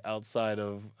stand outside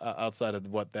of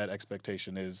what that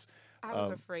expectation is. I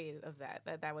was afraid of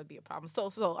that would be a problem.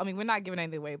 So I mean, we're not giving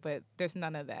anything away, but there's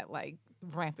none of that like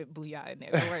rampant booyah in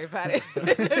there. Don't worry about it.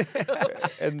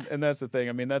 and that's the thing.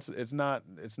 I mean, it's not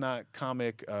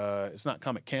comic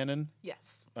canon.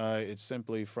 Yes. It's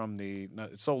simply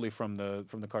it's solely from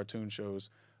the cartoon shows.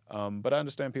 But I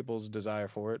understand people's desire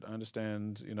for it. I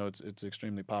understand, you know, it's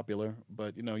extremely popular.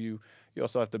 But you know, you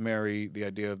also have to marry the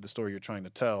idea of the story you're trying to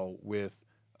tell with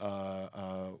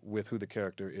who the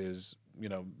character is. You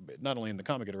know, not only in the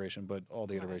comic iteration, but all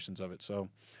the iterations of it. So.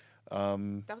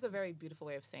 That was a very beautiful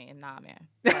way of saying nah, man.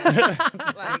 But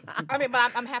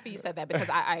I'm happy you said that because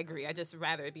I agree. I just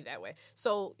rather it be that way.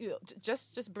 So you know,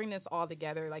 just bring this all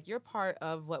together. Like you're part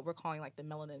of what we're calling like the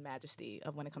Melanin Majesty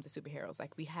of when it comes to superheroes.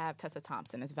 Like we have Tessa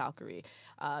Thompson as Valkyrie,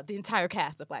 the entire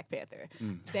cast of Black Panther.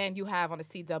 Then you have on the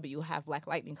CW, you have Black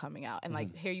Lightning coming out, and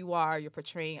like here you are, you're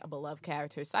portraying a beloved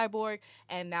character, Cyborg,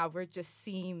 and now we're just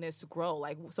seeing this grow.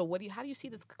 Like, so how do you see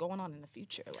this going on in the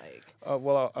future? Like,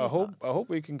 I hope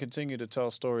we can continue to tell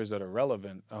stories that are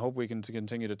relevant. I hope we can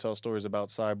continue to tell stories about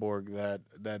Cyborg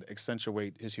that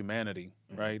accentuate his humanity,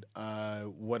 right?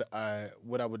 What I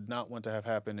would not want to have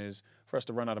happen is for us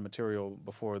to run out of material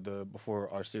before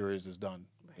our series is done,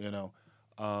 you know,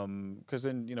 because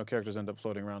then you know characters end up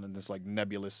floating around in this like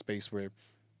nebulous space where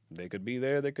they could be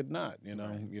there, they could not. You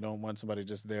know, you don't want somebody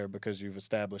just there because you've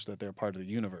established that they're part of the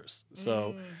universe.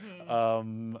 So,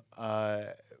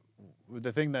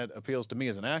 the thing that appeals to me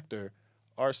as an actor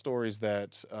are stories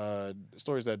that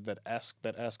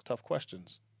ask tough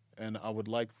questions, and I would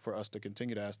like for us to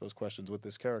continue to ask those questions with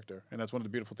this character. And that's one of the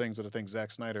beautiful things that I think Zack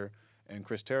Snyder and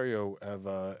Chris Terrio have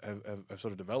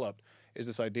sort of developed is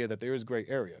this idea that there is gray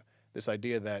area. This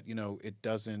idea that you know it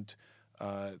doesn't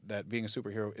that being a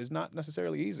superhero is not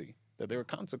necessarily easy. That there are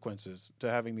consequences to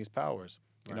having these powers.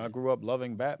 You know, I grew up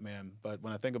loving Batman, but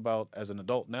when I think about as an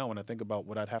adult now, when I think about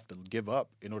what I'd have to give up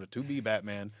in order to be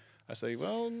Batman, I say,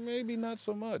 well, maybe not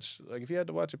so much. Like if you had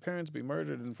to watch your parents be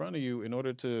murdered in front of you in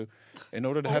order to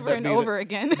have that be over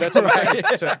again. That's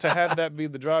right. to have that be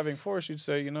the driving force, you'd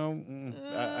say, you know,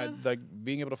 I like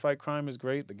being able to fight crime is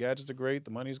great. The gadgets are great.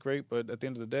 The money's great. But at the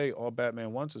end of the day, all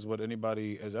Batman wants is what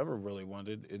anybody has ever really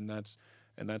wanted, and that's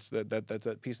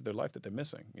that piece of their life that they're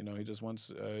missing. You know, he just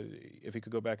wants if he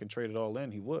could go back and trade it all in,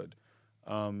 he would.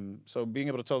 So being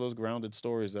able to tell those grounded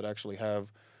stories that actually have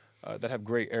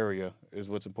gray area is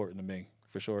what's important to me,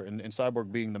 for sure. And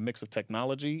Cyborg being the mix of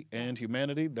technology and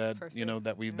humanity that you know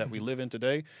that we live in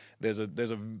today, there's a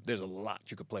lot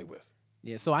you could play with.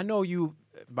 Yeah, so I know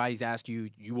everybody's asked you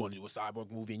want to do a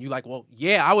Cyborg movie, and you're like, well,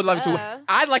 yeah, I would love to.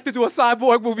 I'd like to do a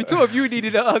Cyborg movie too if you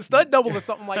needed a stunt double or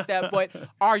something like that. But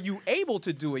are you able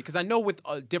to do it? Because I know with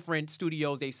different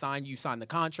studios, you sign the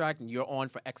contract, and you're on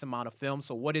for X amount of films.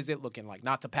 So what is it looking like?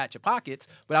 Not to pat your pockets,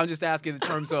 but I'm just asking in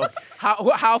terms of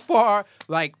how far.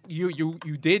 Like you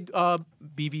did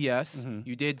BVS,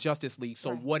 you did Justice League.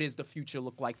 So what does the future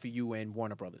look like for you and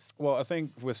Warner Brothers? Well, I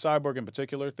think with Cyborg in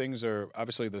particular, things are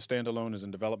obviously the standalone is in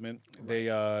development.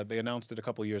 They announced it a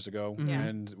couple of years ago,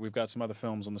 and we've got some other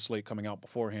films on the slate coming out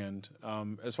beforehand.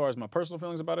 As far as my personal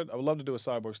feelings about it, I would love to do a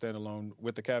Cyborg standalone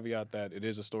with the caveat that it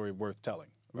is a story worth telling.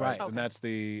 Right.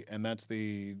 Okay. And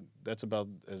that's about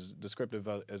as descriptive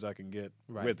as I can get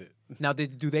with it. Now,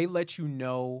 do they let you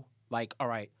know, like, all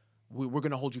right, we're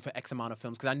going to hold you for X amount of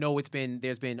films. Because I know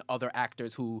there's been other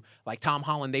actors who, like Tom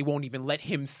Holland, they won't even let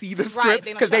him see the script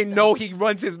because they know he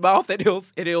runs his mouth and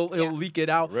he'll leak it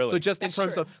out. Really? So just in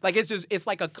terms of, like, it's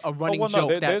like a running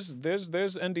joke. There's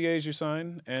NDAs you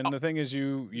sign, and the thing is,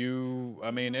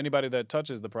 I mean, anybody that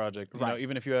touches the project, you know,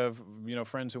 even if you have, you know,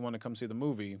 friends who want to come see the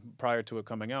movie prior to it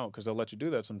coming out, because they'll let you do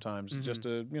that sometimes, just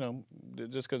to, you know,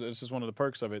 just because it's just one of the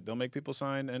perks of it. They'll make people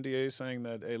sign NDAs saying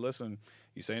that, hey, listen,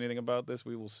 you say anything about this,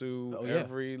 we will sue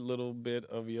every little bit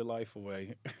of your life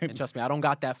away. And trust me, I don't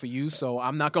got that for you, so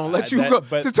I'm not going to let you go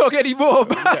to talk anymore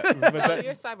about it.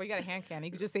 You're Cyborg, you got a hand cannon.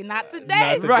 You can just say, not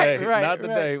today. Not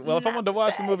today. Well, if I wanted to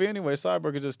watch the movie anyway,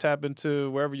 Cyborg could just tap into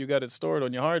wherever you got it stored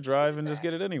on your hard drive and just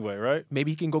get it anyway, right?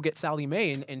 Maybe he can go get Sally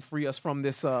Mae and free us from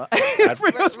this. I'm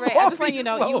just letting you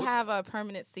know, you have a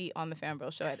permanent seat on the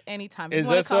FanBro Show at any time. If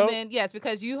you want to come in, yes,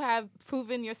 because you have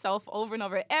proven yourself over and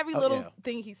over. Every little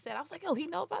thing he said, I was like, oh, he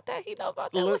know about that. He know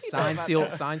about that.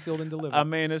 Sign, sealed, and delivered. I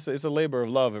mean, it's a labor of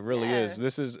love. It really is.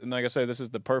 This is, like I say, this is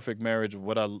the perfect marriage of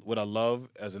what I love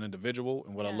as an individual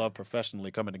and what I love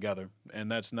professionally coming together.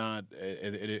 And that's not.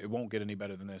 It won't get any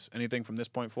better than this. Anything from this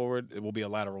point forward, it will be a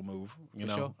lateral move. You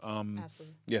know. Sure.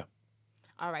 Absolutely. Yeah.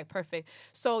 All right, perfect.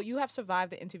 So you have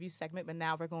survived the interview segment, but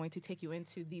now we're going to take you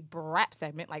into the brap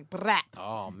segment, like brap.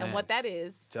 Oh man! And what that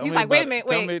is? He's like, wait a minute,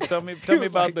 wait. Tell me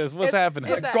about this. What's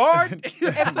happening?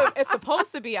 It's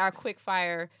supposed to be our quick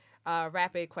fire,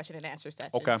 rapid question and answer session.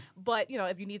 Okay. But you know,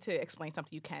 if you need to explain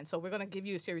something, you can. So we're gonna give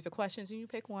you a series of questions, and you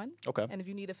pick one. Okay. And if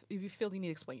you feel you need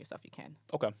to explain yourself, you can.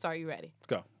 Okay. So are you ready?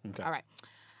 Go. Okay. All right.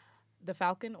 The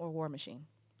Falcon or War Machine?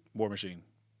 War Machine.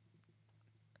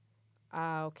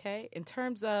 Okay. In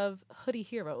terms of hoodie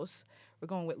heroes, we're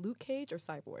going with Luke Cage or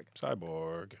Cyborg?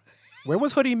 Cyborg. Where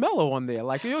was Hoodie Mello on there?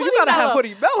 Like, you gotta have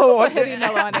Hoodie Mello on there. Hoodie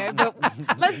Mello on there. But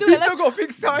let's do it. You still gonna pick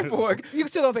Cyborg. You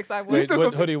still gonna pick Cyborg. Wait,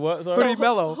 Hoodie what? Sorry? Hoodie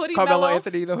Mello. Carmelo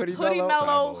Anthony, the Hoodie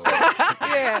Mello.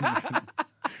 Yeah.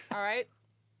 All right.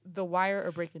 The Wire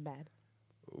or Breaking Bad?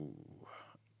 Ooh.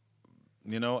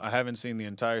 You know, I haven't seen the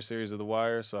entire series of The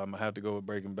Wire, so I'm gonna have to go with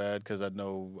Breaking Bad because I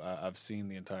know I've seen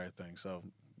the entire thing. So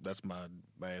that's my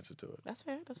answer to it. That's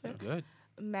fair. Good.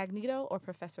 Magneto or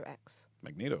Professor X?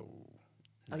 Magneto.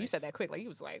 Oh, you said that quick. Like, he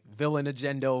was like... Villain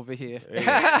agenda over here. Hey,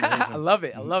 I love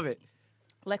it.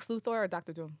 Lex Luthor or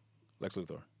Dr. Doom? Lex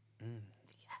Luthor.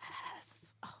 Yes.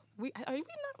 Oh, are we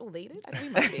not related? I think we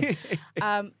must be.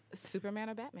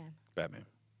 Superman or Batman? Batman.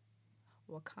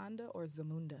 Wakanda or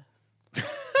Zamunda?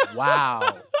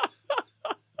 Wow.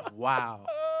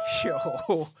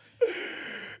 Yo.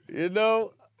 You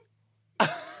know...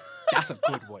 That's a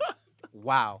good one.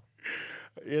 Wow.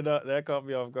 You know, that caught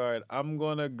me off guard. I'm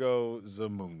going to go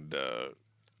Zamunda.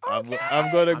 Okay. I'm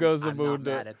going to go Zamunda. I'm not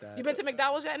mad at that. You been to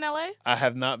McDowell's yet in L.A.? I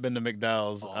have not been to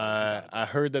McDowell's. I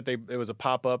heard that it was a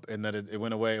pop-up and that it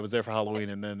went away. It was there for Halloween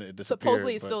and then it disappeared.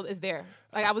 Supposedly it still is there.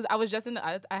 Like, I was just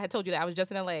I had told you that. I was just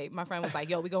in L.A. My friend was like,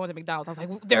 yo, we going to McDowell's. I was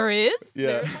like, there is?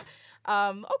 Yeah.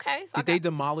 Okay. So Did they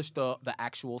demolish the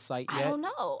actual site yet? I don't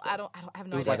know. I have no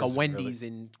idea. It was like a Wendy's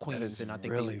in Queens. That is and I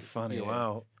think really funny. Yeah.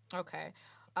 Wow. Okay.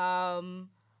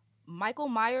 Michael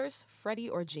Myers, Freddy,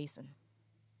 or Jason?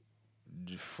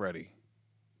 Freddy.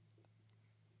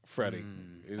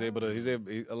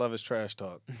 I love his trash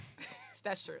talk.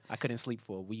 That's true. I couldn't sleep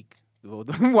for a week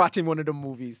watching one of the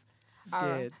movies.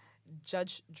 Scared.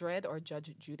 Judge Dredd or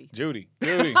Judge Judy? Judy.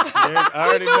 Yeah, I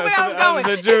already know. I was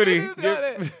at Judy.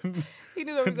 He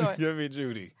knew where we was going. Give me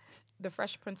Judy. The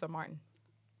Fresh Prince of Martin?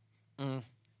 Boy.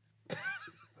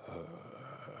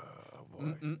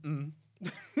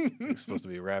 It's supposed to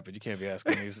be rapid. You can't be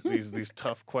asking these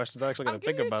tough questions. I actually got to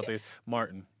think about these.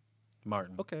 Martin.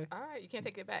 Okay. All right, you can't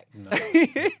take it back. No.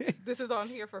 This is on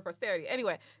here for posterity.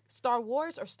 Anyway, Star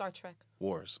Wars or Star Trek?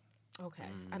 Wars. Okay.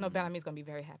 I know BenHaMeen's going to be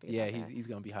very happy. Yeah, about he's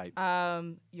going to be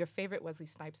hyped. Your favorite Wesley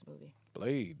Snipes movie?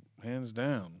 Blade, hands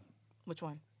down. Which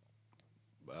one?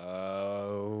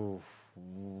 1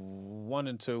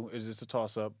 and 2 is just a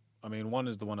toss-up. I mean, 1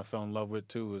 is the one I fell in love with.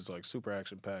 2 is like super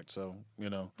action-packed, so,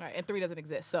 you know. All right, and 3 doesn't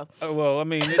exist, so. Well, I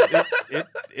mean,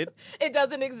 it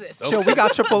doesn't exist. Chill, we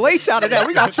got Triple H out of that.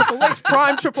 We got Triple H,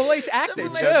 prime Triple H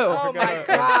acting. Chill. Oh, my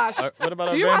gosh. What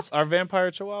about our vampire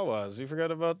chihuahuas? You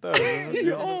forgot about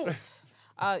that.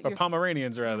 Or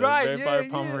Pomeranians, rather. Right, vampire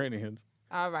Pomeranians.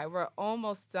 All right, we're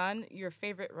almost done. Your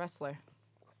favorite wrestler?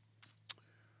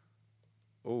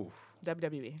 Ooh.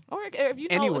 WWE. Or if you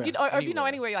know, anywhere. if you know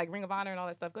anywhere, like Ring of Honor and all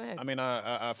that stuff, go ahead. I mean,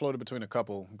 I floated between a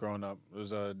couple growing up. It was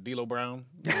D'Lo Brown.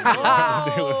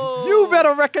 Oh. You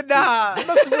better recognize.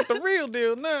 Messing with the real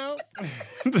deal now.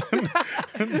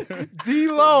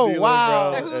 D'Lo,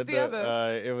 wow. And who was the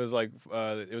other? It was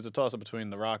a toss-up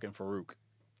between The Rock and Farouk.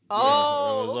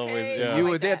 Oh, it was always, okay. yeah. You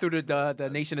Like were there that. through the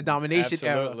Nation of Domination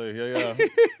era. Absolutely, yeah.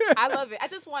 I love it. I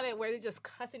just want it where they're just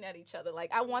cussing at each other.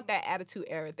 Like I want that attitude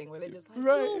era thing where they're just like,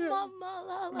 Right, "You yeah.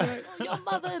 mama, like, your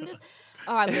mother," and this.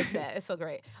 Oh, I miss that. It's so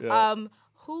great. Yeah.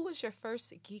 Who was your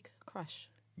first geek crush?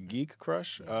 Geek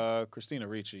crush? Christina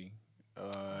Ricci.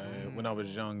 When I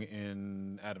was young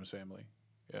in Addams Family.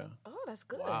 Yeah. Oh, that's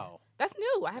good. Wow. That's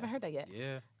new. I haven't heard that yet.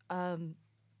 Yeah.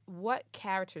 What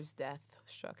character's death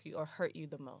struck you or hurt you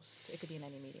the most? It could be in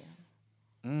any medium.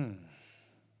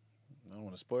 I don't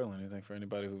want to spoil anything for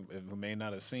anybody who may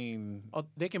not have seen. Oh,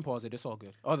 they can pause it. It's all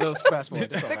good. Oh, they'll fast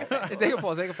forward. It's all right. They can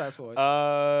pause. They can fast forward.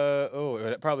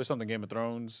 Probably something Game of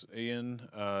Thrones, Ian.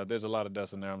 There's a lot of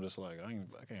deaths in there. I'm just like, I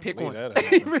can't Pick believe one. that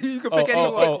happened. You can pick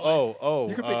anyone.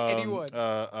 You can pick anyone.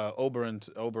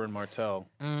 Oberyn Martell.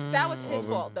 That was his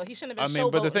fault, though. He shouldn't have been. I mean,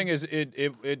 but the thing is,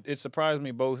 it surprised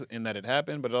me both in that it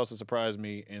happened, but it also surprised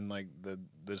me in like the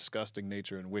disgusting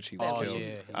nature in which he was killed.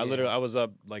 Yeah. I was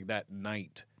up like that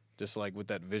night, just like with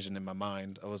that vision in my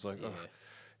mind. I was like, ugh.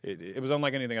 It was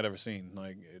unlike anything I'd ever seen.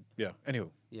 Like,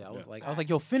 Anywho. Yeah, I was like,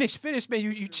 yo, finish, man.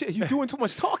 You doing too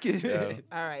much talking. Yeah.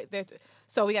 All right.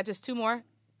 So we got just two more.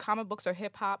 Comic books or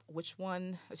hip hop? Which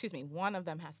one? Excuse me. One of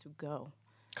them has to go.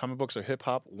 Comic books or hip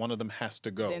hop? One of them has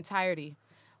to go. The entirety.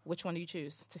 Which one do you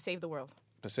choose to save the world?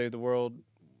 To save the world,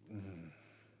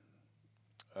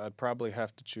 I'd probably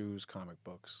have to choose comic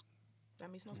books. That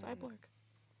means no Cyborg.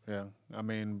 Yeah, I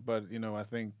mean, but I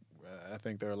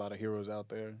think there are a lot of heroes out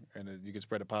there, and you can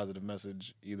spread a positive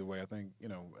message either way. I think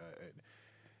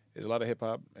there's a lot of hip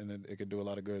hop, and it could do a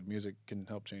lot of good. Music can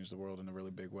help change the world in a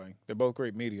really big way. They're both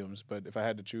great mediums, but if I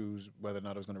had to choose whether or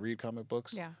not I was going to read comic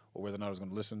books, or whether or not I was going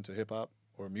to listen to hip hop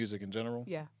or music in general,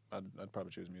 I'd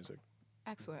probably choose music.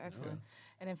 Excellent. Yeah.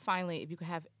 And then finally, if you could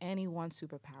have any one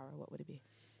superpower, what would it be?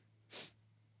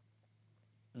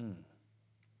 I'd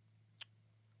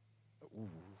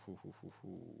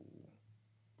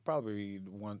probably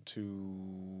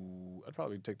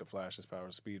take the Flash's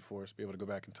power, Speed Force, be able to go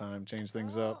back in time, change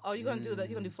things up. Oh, you're gonna do that?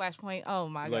 You're gonna do Flashpoint? Oh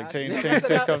my god! Like change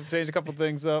a couple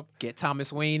things up. Get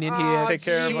Thomas Wayne in here. Take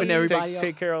care of everybody.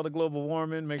 Take care of all the global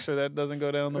warming. Make sure that doesn't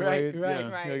go down the way.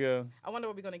 Right. Yeah. I wonder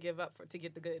what we're gonna give up to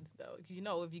get the good though. If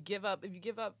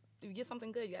you get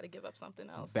something good, you got to give up something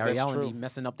else. Barry Allen be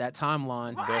messing up that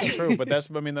timeline. Right. That's true, but that's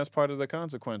part of the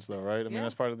consequence, though, right? I mean,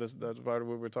 that's part of this. That's part of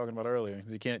what we were talking about earlier.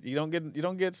 You don't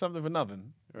get something for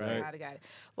nothing, right? Got it.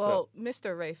 Well,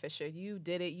 Mr. Ray Fisher, you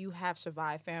did it. You have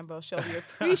survived FanBro Show. We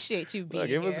appreciate you being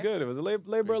here. Look, it was good. It was a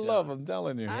labor of love. I'm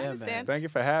telling you. I understand. Man. Thank you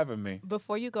for having me.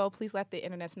 Before you go, please let the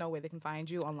internet know where they can find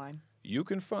you online. You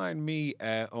can find me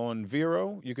on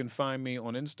Vero. You can find me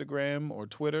on Instagram or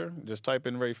Twitter. Just type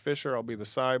in Ray Fisher. I'll be the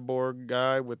cyborg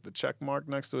guy with the check mark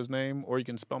next to his name. Or you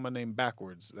can spell my name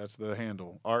backwards. That's the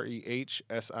handle.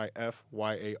 REHSIFYAR.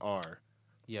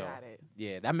 Yo, got it.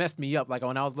 Yeah, that messed me up. Like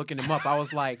when I was looking him up, I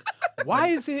was like, why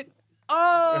is it?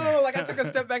 Oh, like I took a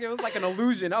step back. It was like an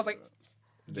illusion. I was like,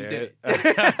 you did it.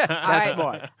 That's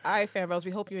smart. All right, FanBros.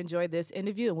 We hope you enjoyed this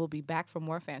interview, and we'll be back for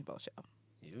more FanBro Show.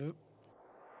 Yep.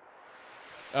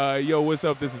 Yo, what's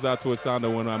up? This is Ato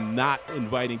Asando. When I'm not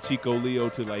inviting Chico Leo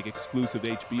to like exclusive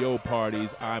HBO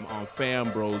parties, I'm on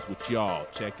FanBros with y'all.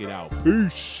 Check it out.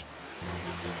 Peace.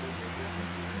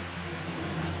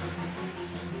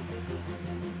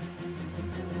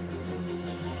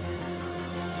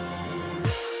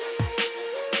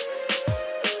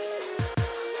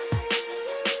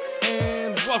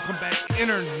 And welcome back,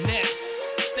 internets.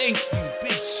 Thank you.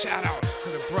 Big shout outs to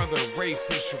the brother Ray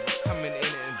Fisher for coming in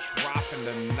and dropping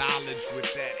the knowledge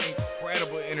with that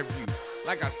incredible interview.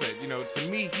 Like I said,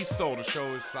 to me, he stole the show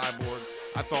as Cyborg.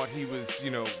 I thought he was,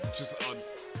 just a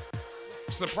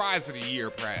surprise of the year,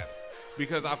 perhaps.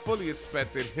 Because I fully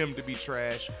expected him to be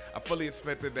trash. I fully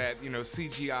expected that,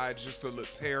 CGI just to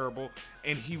look terrible.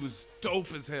 And he was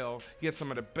dope as hell. He had some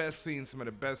of the best scenes, some of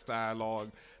the best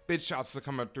dialogue. Big shouts to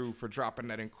coming through for dropping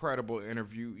that incredible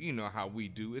interview. You know how we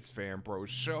do. It's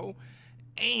FanBrosShow.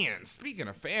 And speaking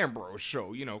of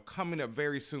FanBrosShow, coming up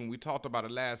very soon, we talked about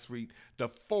it last week, the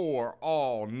For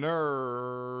All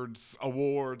Nerds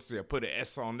Awards. Yeah, put an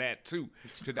S on that too,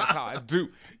 because that's how I do.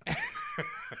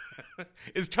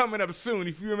 It's coming up soon.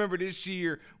 If you remember this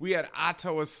year, we had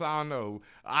Ato Asando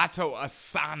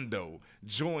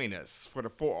join us for the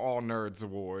For All Nerds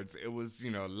Awards. It was,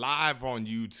 live on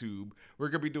YouTube. We're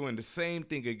going to be doing the same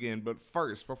thing again. But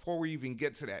first, before we even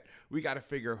get to that, we got to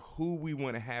figure who we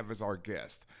want to have as our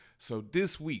guest. So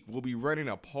this week, we'll be running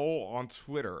a poll on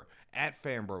Twitter at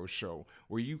FanBrosShow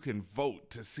where you can vote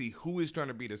to see who is going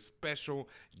to be the special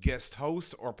guest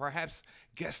host or perhaps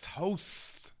guest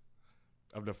hosts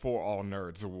of the For All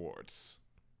Nerds Awards.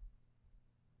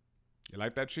 You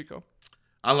like that, Chico?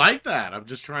 I like that. I'm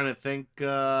just trying to think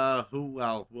who.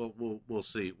 Well, we'll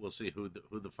see. We'll see who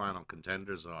the final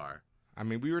contenders are. I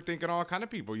mean, we were thinking all kind of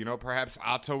people. Perhaps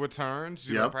Otto returns.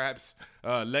 You know, perhaps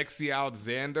Lexi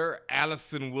Alexander,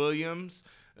 Allison Williams.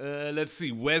 Let's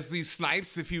see, Wesley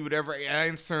Snipes, if he would ever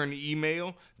answer an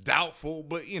email. Doubtful,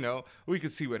 but, we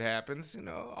could see what happens.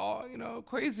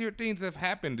 Crazier things have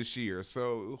happened this year,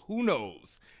 so who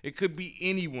knows? It could be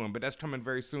anyone, but that's coming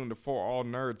very soon, the For All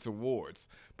Nerds Awards.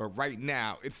 But right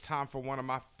now, it's time for one of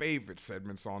my favorite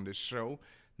segments on this show.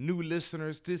 New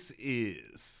listeners, this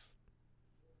is...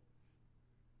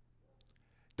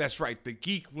 That's right, the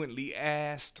Geekwently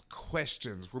Asked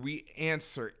Questions, where we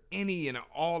answer any and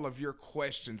all of your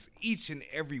questions each and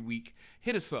every week.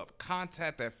 Hit us up,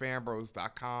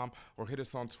 contact@fanbros.com, or hit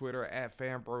us on Twitter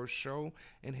 @FanBrosShow,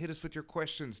 and hit us with your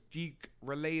questions,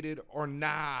 geek-related or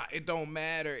nah. It don't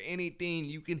matter. Anything,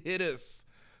 you can hit us.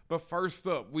 But first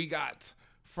up, we got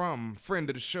from friend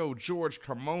of the show, George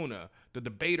Carmona, the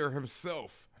debater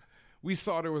himself. We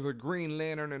saw there was a Green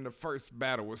Lantern in the first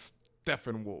battle with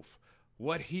Steppenwolf.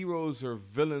 What heroes or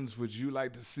villains would you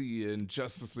like to see in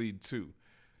Justice League 2?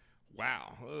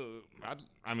 Wow.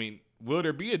 I mean, will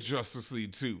there be a Justice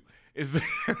League 2? Is there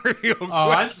a real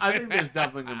question? I think there's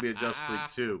definitely going to be a Justice League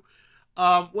 2.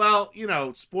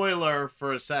 Well, spoiler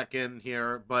for a second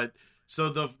here, but so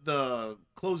the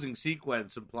closing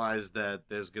sequence implies that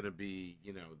there's going to be,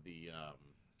 the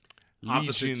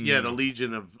opposite, the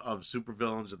Legion of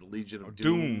supervillains, or the Legion of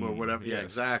Doom or whatever. Yes. Yeah,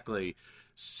 exactly.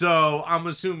 So I'm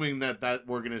assuming that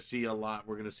we're going to see a lot.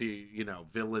 We're going to see,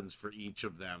 villains for each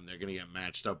of them. They're going to get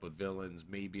matched up with villains.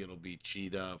 Maybe it'll be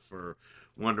Cheetah for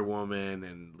Wonder Woman,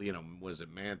 and, was it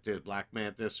Black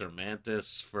Mantis, or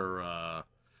Mantis for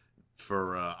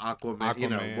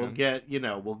Aquaman.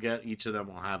 We'll get each of them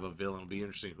will have a villain. It'll be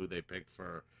interesting who they pick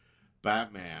for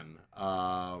Batman.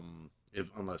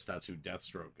 Unless that's who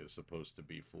Deathstroke is supposed to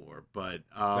be for. But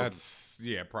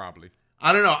probably.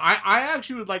 I don't know. I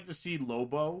actually would like to see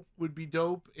Lobo would be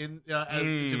dope to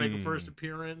make a first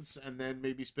appearance, and then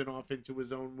maybe spin off into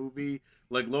his own movie.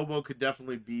 Like, Lobo could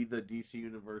definitely be the DC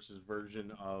Universe's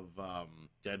version of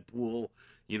Deadpool.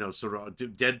 Sort of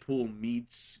Deadpool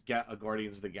meets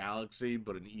Guardians of the Galaxy,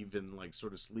 but an even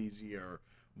sort of sleazier,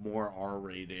 more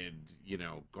R-rated,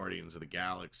 Guardians of the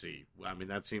Galaxy. I mean,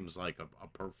 that seems like a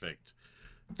perfect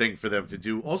thing for them to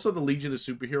do. Also, the Legion of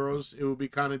Superheroes, it would be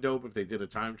kind of dope if they did a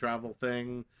time travel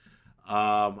thing.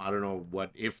 I don't know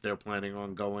if they're planning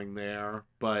on going there,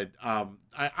 but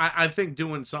I think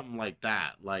doing something like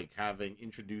that, like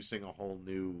introducing a whole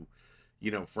new,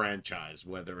 franchise,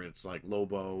 whether it's like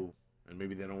Lobo, and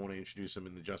maybe they don't want to introduce him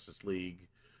in the Justice League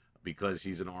because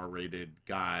he's an R-rated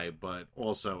guy, but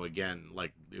also, again,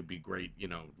 it would be great,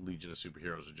 Legion of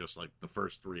Superheroes, or just the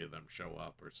first 3 of them show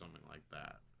up or something like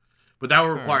that. But that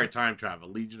would require time travel.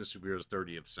 Legion of Superheroes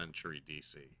 30th Century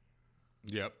DC.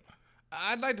 Yep.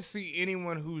 I'd like to see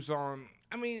anyone who's on...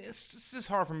 I mean, it's just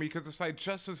hard for me because it's like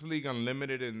Justice League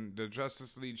Unlimited and the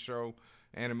Justice League show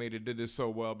animated did this so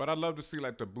well. But I'd love to see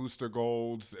the Booster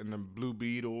Golds and the Blue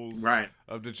Beetles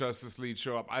of the Justice League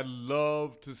show up. I'd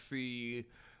love to see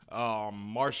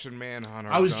Martian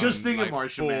Manhunter. I was just thinking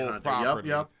Martian Manhunter. Property.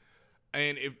 Yep.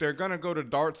 And if they're going to go the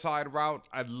dark side route,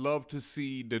 I'd love to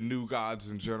see the new gods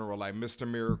in general, like Mr.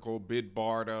 Miracle, Bid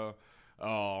Barda,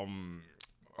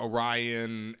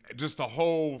 Orion, just a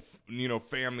whole,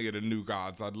 family of the new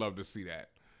gods. I'd love to see that.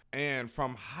 And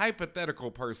from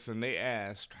Hypothetical Person, they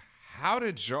asked, how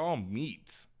did y'all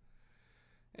meet?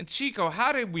 And Chico,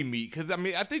 how did we meet? Because,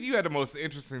 I think you had the most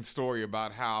interesting story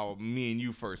about how me and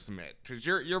you first met. Because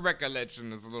your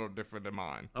recollection is a little different than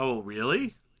mine. Oh,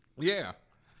 really? Yeah.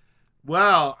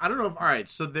 Well, I don't know if, all right,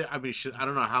 so I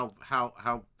don't know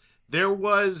how there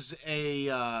was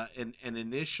an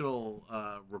initial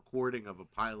recording of a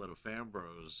pilot of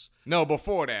FanBros. No,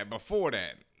 before that,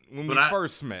 when we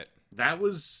first met. That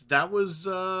was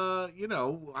I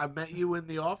met you in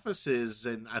the offices,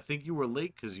 and I think you were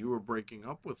late because you were breaking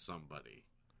up with somebody.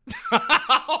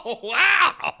 Oh,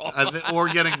 wow! Or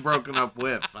getting broken up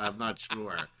with, I'm not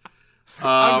sure.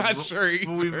 I'm not sure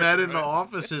either. We met in the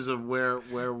offices of where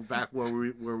we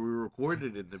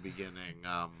recorded in the beginning,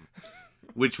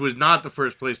 which was not the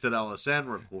first place that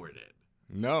LSN recorded.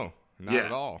 No, not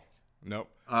at all. Nope.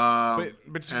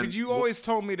 But you always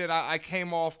told me that I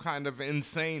came off kind of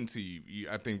insane to you.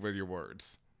 I think with your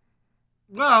words.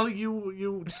 Well,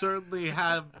 you certainly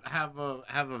have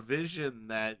a vision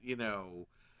that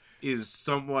is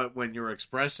somewhat, when you're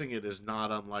expressing it, is not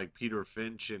unlike Peter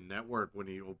Finch in Network when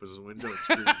he opens the window and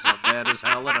screams, "I'm mad as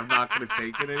hell and I'm not going to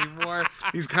take it anymore."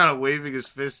 He's kind of waving his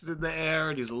fist in the air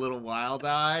and he's a little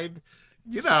wild-eyed.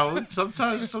 You know,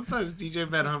 sometimes DJ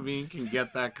BenHaMeen can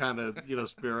get that kind of,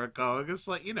 spirit going. It's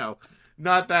like,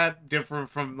 not that different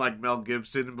from like Mel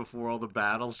Gibson before all the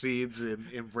battle scenes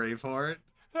in Braveheart.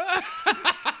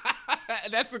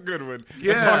 That's a good one.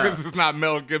 Yeah. As long as it's not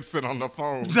Mel Gibson on the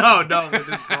phone. No, with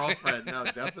his girlfriend. No,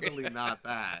 definitely not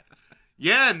that.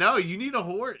 Yeah, no, you need a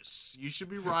horse. You should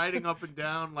be riding up and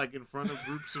down like in front of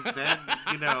groups of men,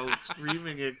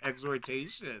 screaming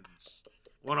exhortations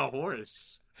on a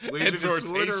horse. Waving a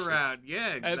sword around.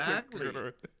 Yeah,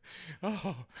 exactly.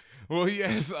 Oh, well,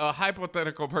 yes, a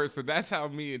hypothetical person. That's how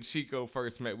me and Chico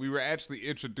first met. We were actually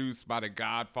introduced by the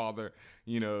Godfather,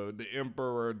 the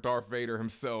Emperor Darth Vader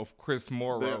himself, Chris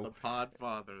Morrow. The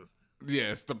Podfather.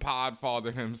 Yes, the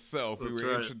Podfather himself. That's we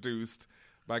were introduced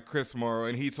by Chris Morrow,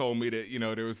 and he told me that,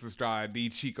 there was this guy,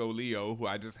 Chico Leo, who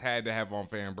I just had to have on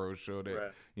FanBrosShow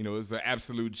that, is an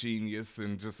absolute genius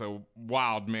and just a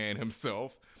wild man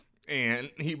himself. And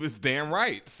he was damn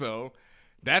right. So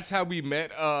that's how we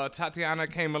met. Tatiana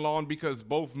came along because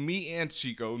both me and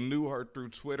Chico knew her through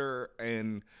Twitter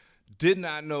and did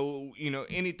not know,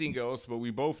 anything else. But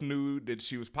we both knew that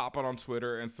she was popping on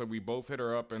Twitter. And so we both hit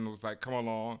her up and was like, come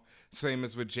along. Same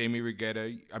as with Jamie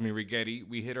Rigetti.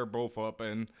 We hit her both up.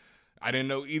 And I didn't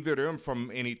know either of them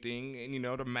from anything. And,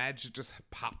 the magic just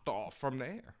popped off from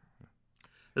there.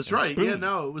 That's and right. Boom. Yeah,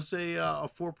 no, it was a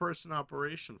 4-person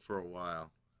operation for a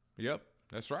while. Yep,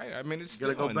 that's right. I mean, it's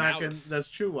still gotta go back, and that's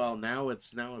true. Well, now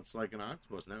it's like an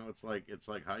octopus. Now it's like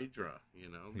Hydra.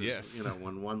 Yes.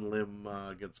 When one limb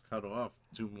gets cut off,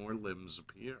 2 more limbs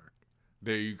appear.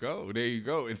 There you go.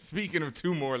 And speaking of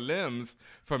 2 more limbs,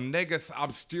 from Negus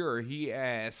Obscure, he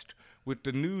asked, with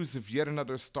the news of yet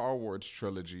another Star Wars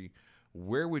trilogy,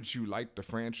 where would you like the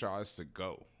franchise to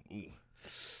go? Ooh.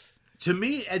 To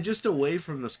me, just away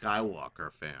from the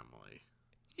Skywalker family.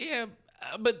 Yeah.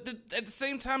 But at the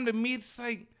same time, to me, it's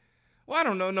like, well, I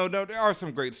don't know. No, there are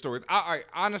some great stories.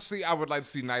 Honestly, I would like to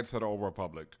see Knights of the Old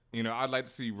Republic. I'd like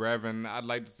to see Revan. I'd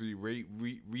like to see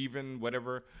Revan,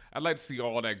 whatever. I'd like to see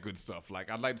all that good stuff.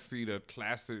 Like, I'd like to see the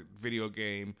classic video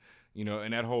game,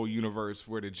 and that whole universe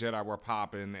where the Jedi were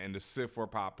popping and the Sith were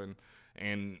popping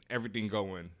and everything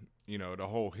going, the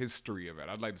whole history of it.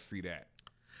 I'd like to see that.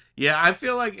 Yeah, I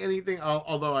feel like anything,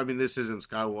 although, I mean, this isn't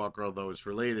Skywalker, although it's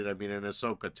related. I mean, an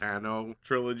Ahsoka Tano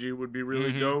trilogy would be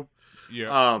really dope.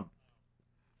 Yeah.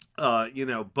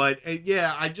 But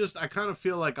I kind of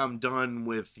feel like I'm done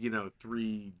with,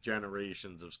 3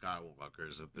 generations of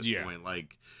Skywalkers at this point.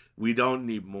 Like, we don't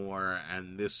need more.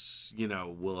 And this,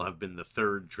 will have been the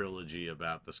 3rd trilogy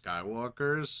about the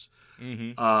Skywalkers.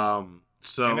 Mm-hmm.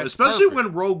 So, especially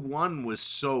when Rogue One was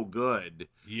so good.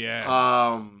 Yes.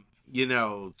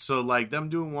 So like them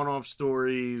doing one-off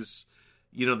stories,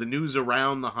 the news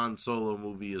around the Han Solo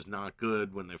movie is not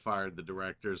good when they fired the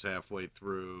directors halfway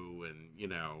through and,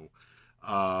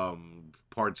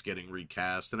 parts getting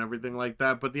recast and everything like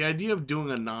that. But the idea of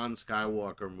doing a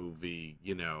non-Skywalker movie,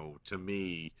 to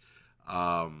me,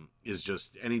 is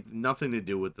just nothing to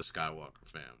do with the Skywalker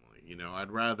family.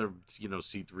 I'd rather,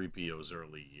 see 3PO's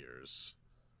early years.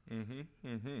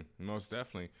 Most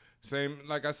definitely. Same,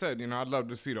 like I said, I'd love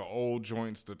to see the old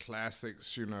joints, the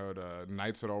classics, the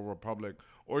Knights of the Old Republic,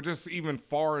 or just even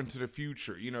far into the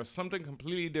future, something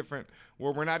completely different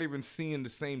where we're not even seeing the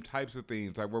same types of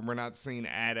things, like where we're not seeing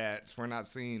AT-ATs, we're not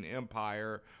seeing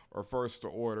Empire or First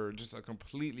Order, just a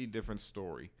completely different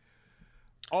story.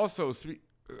 Also,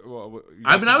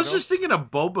 I was just thinking a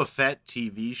Boba Fett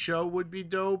TV show would be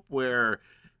dope, where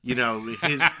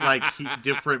his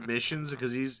different missions,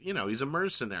 because he's a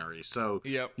mercenary. So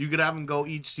you could have him go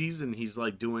each season. He's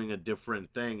like doing a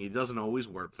different thing. He doesn't always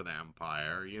work for the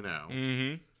Empire,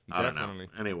 Mm-hmm. I don't know.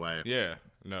 Anyway. Yeah.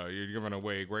 No, you're giving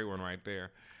away a great one right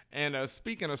there. And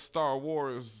speaking of Star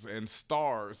Wars and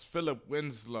stars, Philip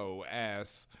Winslow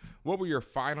asks, what were your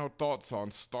final thoughts on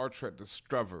Star Trek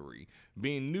Discovery?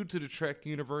 Being new to the Trek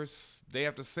universe, they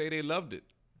have to say they loved it.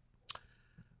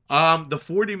 The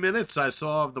 40 minutes I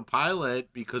saw of the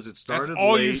pilot, because it started late. That's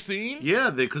all you've seen? Yeah,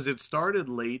 because it started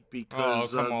late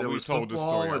because there was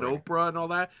football and Oprah and all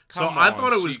that. I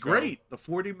thought it was great. The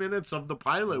 40 minutes of the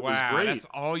pilot was great. That's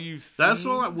all you've seen? That's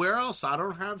all. Where else? I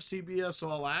don't have CBS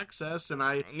All Access, and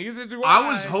neither do I. I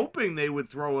was hoping they would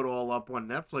throw it all up on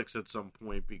Netflix at some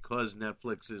point, because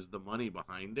Netflix is the money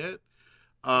behind it.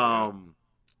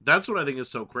 That's what I think is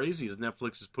so crazy, is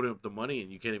Netflix is putting up the money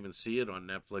and you can't even see it on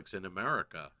Netflix in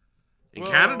America. In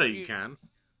Canada, you can.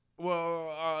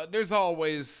 Well, there's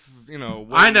always, I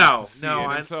know.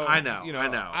 I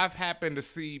know. I've happened to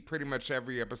see pretty much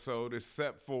every episode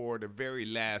except for the very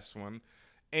last one,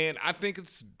 and I think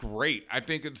it's great. I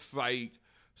think it's like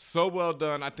So well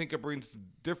done. I think it brings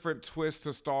different twists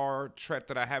to Star Trek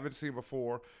that I haven't seen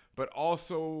before, but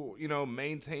also,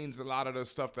 maintains a lot of the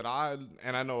stuff that I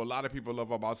know a lot of people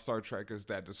love about Star Trek is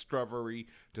that discovery,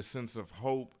 the sense of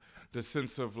hope, the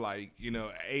sense of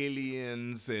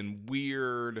aliens and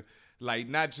weird,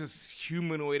 not just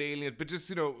humanoid aliens, but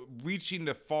just, reaching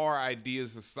the far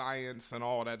ideas of science and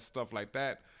all that stuff like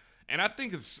that. And I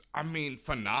think it's,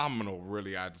 phenomenal,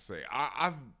 really, I'd say.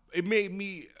 It made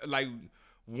me,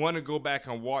 want to go back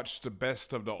and watch the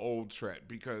best of the old Trek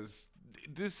because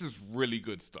this is really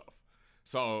good stuff.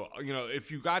 So,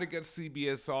 if you got to get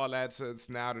CBS All Access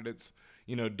now that it's,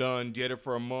 done, get it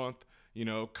for a month,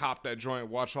 cop that joint,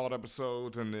 watch all the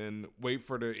episodes, and then wait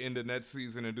for the end of next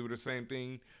season and do the same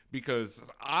thing because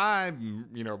I,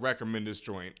 recommend this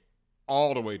joint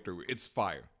all the way through. It's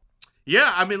fire.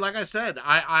 Yeah, like I said,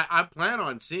 I plan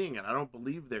on seeing it. I don't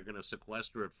believe they're going to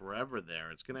sequester it forever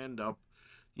there. It's going to end up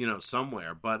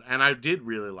somewhere. And I did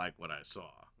really like what I saw.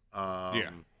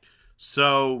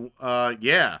 So,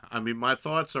 my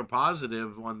thoughts are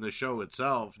positive on the show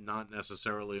itself, not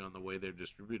necessarily on the way they're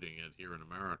distributing it here in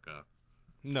America.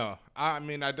 No, I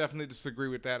definitely disagree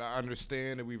with that. I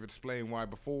understand, and we've explained why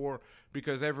before,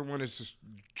 because everyone is just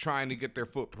trying to get their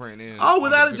footprint in. Oh,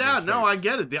 without a doubt. No, I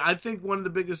get it. I think one of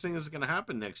the biggest things that's going to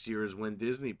happen next year is when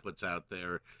Disney puts out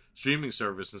their streaming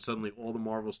service and suddenly all the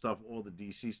Marvel stuff, all the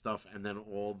DC stuff, and then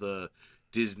all the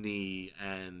Disney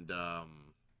and,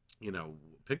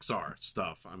 Pixar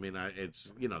stuff.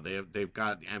 It's, they've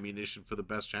got ammunition for the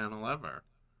best channel ever.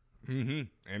 Mm-hmm.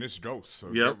 And it's dope,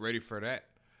 so get ready for that.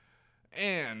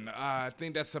 And I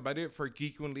think that's about it for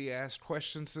Geekly Asked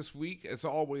Questions this week. As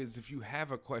always, if you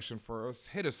have a question for us,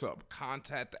 hit us up,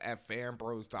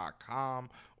 contact@fanbros.com,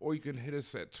 or you can hit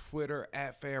us at Twitter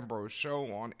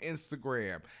 @FanBrosShow, on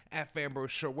Instagram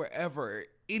 @FanBrosShow, wherever.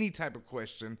 Any type of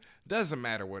question, doesn't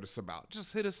matter what it's about.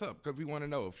 Just hit us up because we want to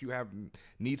know if you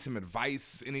need some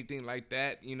advice, anything like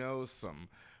that, some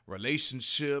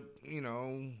relationship, I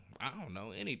don't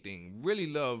know, anything. Really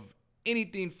love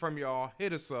anything from y'all.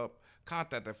 Hit us up.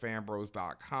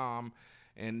 Contact@fanbros.com.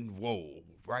 And whoa,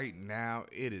 right now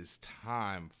it is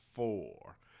time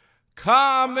for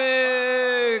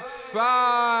Comic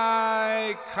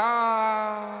Psychopt.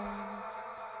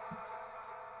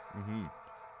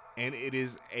 And it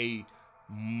is a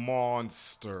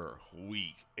monster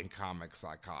week in Comic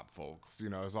Psychopt, folks.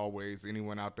 As always,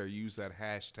 anyone out there use that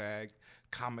hashtag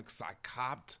Comic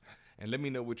Psychopt and let me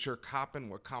know what you're copping,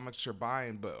 what comics you're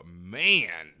buying. But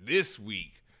man, this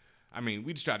week,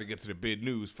 we just try to get to the big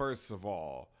news. First of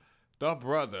all, the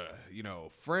brother,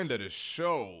 friend of the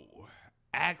show,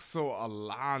 Axel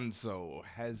Alonso,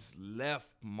 has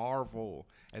left Marvel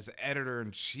as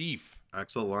editor-in-chief.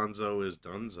 Axel Alonso is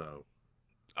Dunzo.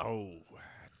 Oh,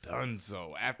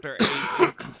 Dunzo. After an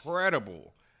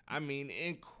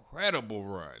incredible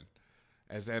run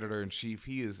as editor-in-chief,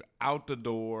 he is out the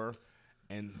door,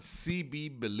 and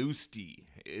CB Belushi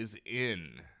is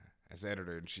in as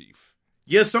editor-in-chief.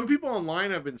 Yeah, some people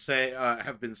online have been saying,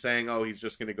 oh, he's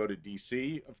just going to go to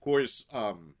DC. Of course,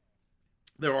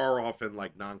 there are often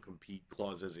non-compete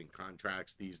clauses in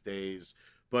contracts these days,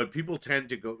 but people tend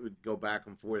to go back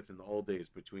and forth in the old days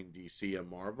between DC and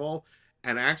Marvel.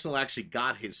 And Axel actually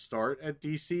got his start at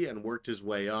DC and worked his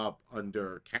way up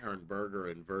under Karen Berger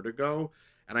and Vertigo.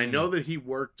 And I know that he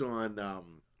worked on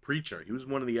Preacher. He was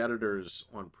one of the editors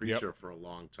on Preacher for a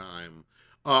long time.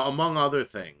 Among other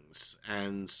things.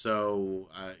 And so,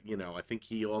 I think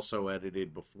he also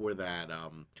edited before that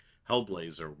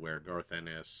Hellblazer, where Garth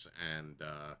Ennis and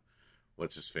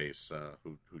what's-his-face,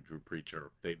 who drew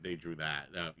Preacher, they drew that.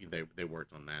 They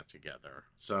worked on that together.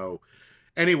 So,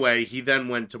 anyway, he then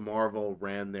went to Marvel,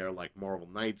 ran their Marvel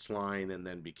Knights line, and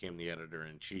then became the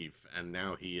editor-in-chief. And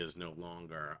now he is no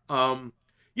longer.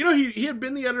 He had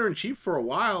been the editor-in-chief for a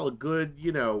while, a good,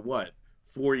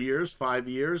 4 years, 5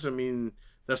 years.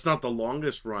 That's not the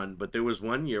longest run, but there was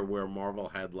one year where Marvel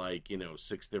had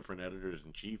 6 different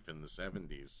editors-in-chief in the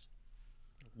 70s.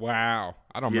 Wow.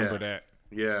 I don't remember that.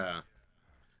 Yeah.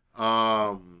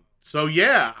 So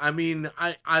yeah,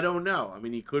 I don't know.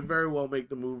 He could very well make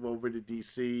the move over to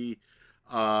DC.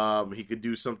 He could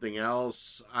do something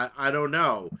else. I don't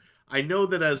know. I know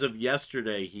that as of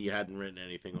yesterday, he hadn't written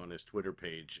anything on his Twitter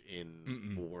page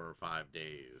in 4 or 5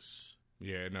 days.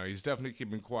 Yeah, no, he's definitely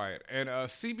keeping quiet. And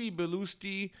CB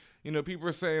Belushi, people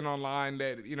are saying online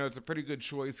that, it's a pretty good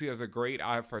choice. He has a great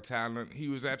eye for talent. He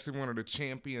was actually one of the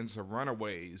champions of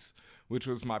Runaways, which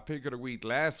was my pick of the week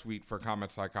last week for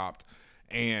Comic Psychopt.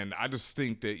 And I just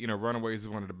think that, Runaways is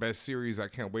one of the best series. I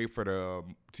can't wait for the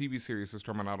TV series that's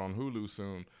coming out on Hulu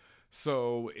soon.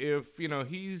 So if,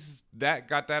 he's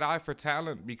got that eye for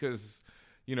talent because,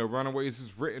 Runaways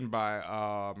is written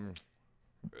by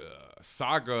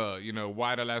Saga,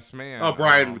 Why the Last Man. Oh,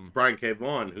 Brian K.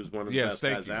 Vaughan, who's one of the best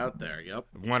guys out there. Yep.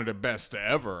 One of the best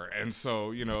ever. And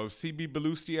so, if CB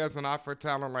Belushi has an eye for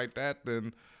talent like that,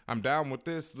 then I'm down with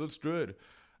this. Looks good.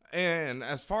 And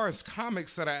as far as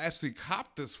comics that I actually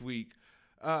copped this week,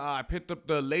 I picked up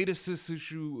the latest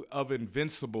issue of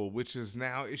Invincible, which is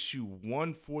now issue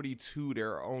 142.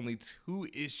 There are only 2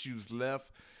 issues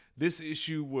left. This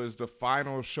issue was the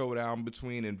final showdown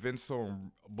between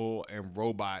Invincible and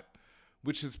Robot,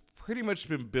 which has pretty much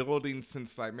been building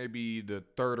since like maybe the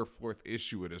 3rd or 4th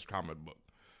issue of this comic book.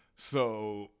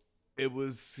 So it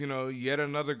was, yet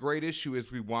another great issue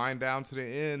as we wind down to the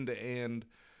end. And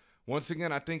once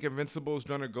again, I think Invincible is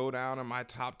going to go down in my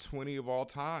top 20 of all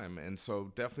time. And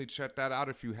so definitely check that out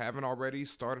if you haven't already.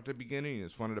 Start at the beginning.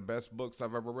 It's one of the best books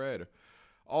I've ever read.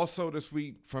 Also this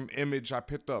week from Image, I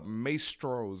picked up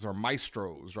Maestros,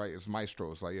 right? It's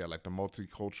Maestros, like the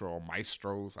multicultural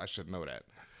Maestros. I should know that.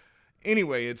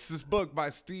 Anyway, it's this book by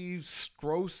Steve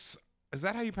Stroce. Is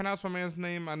that how you pronounce my man's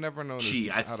name? I never know.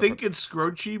 I think it's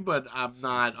Scroce, but I'm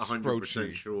not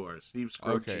 100% sure. Steve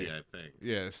Scroce, I think.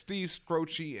 Yeah, Steve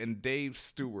Scroce and Dave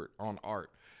Stewart on art.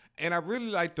 And I really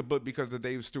like the book because of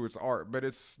Dave Stewart's art, but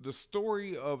it's the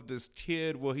story of this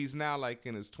kid. Well, he's now like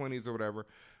in his 20s or whatever,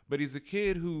 but he's a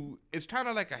kid who, it's kind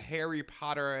of like a Harry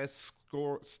Potter-esque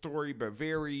story, but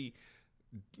very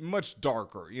much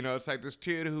darker. It's like this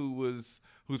kid whose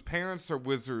parents are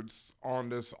wizards on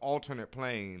this alternate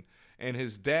plane, and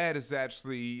his dad is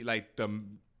actually like the,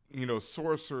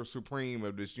 sorcerer supreme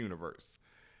of this universe.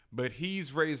 But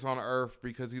he's raised on Earth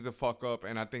because he's a fuck up,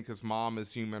 and I think his mom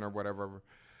is human or whatever.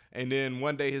 And then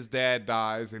one day his dad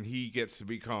dies, and he gets to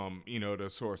become, the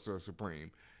sorcerer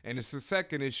supreme. And it's the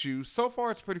 2nd issue. So far,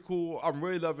 it's pretty cool. I'm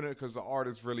really loving it because the art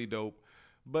is really dope.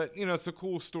 But, it's a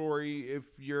cool story. If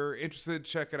you're interested,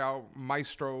 check it out.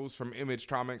 Maestros from Image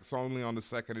Comics, only on the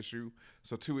 2nd issue.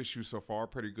 So 2 issues so far,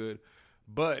 pretty good.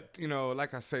 But,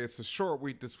 like I say, it's a short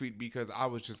week this week because I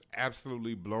was just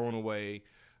absolutely blown away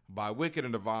by Wicked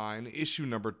and Divine, issue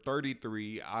number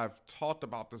 33. I've talked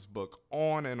about this book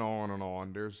on and on and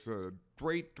on. There's a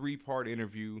great 3-part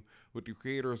interview with the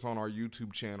creators on our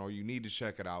YouTube channel. You need to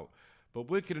check it out. But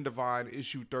Wicked and Divine,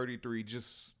 issue 33,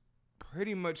 just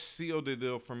pretty much sealed the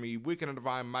deal for me. Wicked and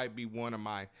Divine might be one of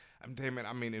my,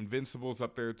 Invincible's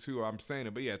up there too. I'm saying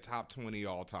it, but yeah, top 20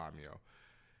 all time, yo.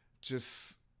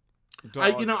 Just...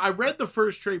 I read the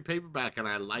first trade paperback and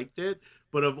I liked it,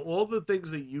 but of all the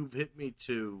things that you've hit me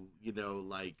to,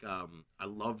 I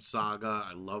love Saga,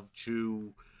 I love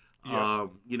Chew,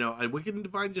 Wicked and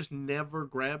Divine just never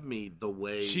grabbed me the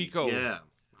way Chico. Yeah,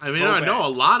 I know a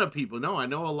lot of people. No, I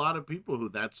know a lot of people who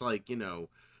that's like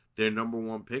their number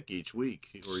 1 pick each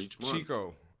week or each month.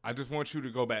 Chico, I just want you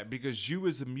to go back because you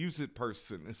as a music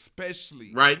person,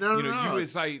 especially right now, you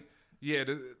is like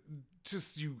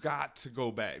just you got to go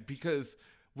back because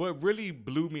what really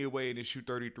blew me away in issue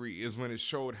 33 is when it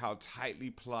showed how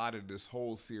tightly plotted this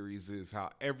whole series is,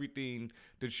 how everything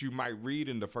that you might read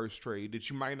in the first trade that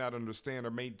you might not understand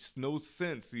or makes no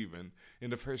sense even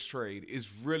in the first trade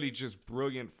is really just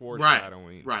brilliant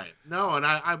foreshadowing. Right. No, and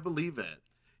I believe it.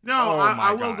 No,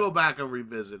 I will go back and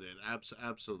revisit it.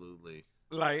 Absolutely.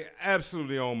 Like,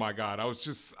 absolutely, oh my God. I was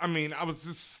just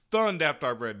stunned after I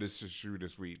read this issue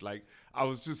this week. Like, I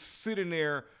was just sitting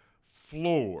there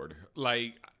floored.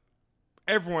 Like,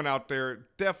 everyone out there,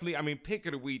 definitely, Pick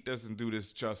of the Week doesn't do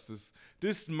this justice.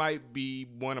 This might be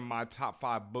one of my top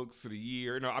 5 books of the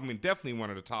year. No, definitely one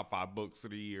of the top 5 books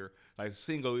of the year. Like,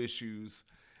 single issues.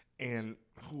 And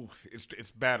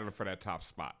it's battling for that top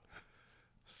spot.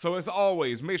 So as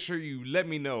always, make sure you let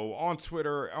me know on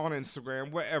Twitter, on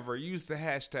Instagram, wherever. Use the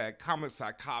hashtag comments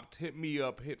I copped. Hit me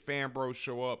up. Hit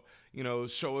FanBrosShow up.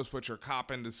 Show us what you're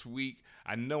copping this week.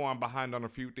 I know I'm behind on a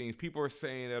few things. People are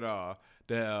saying that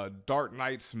the Dark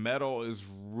Knight's Metal is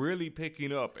really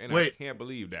picking up, and I can't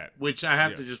believe that. Which I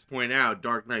have to just point out,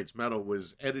 Dark Knight's Metal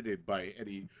was edited by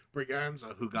Eddie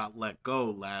Braganza, who got let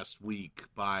go last week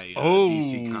by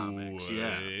DC Comics.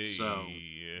 Yeah, so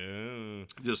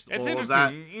just that's all of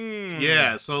that.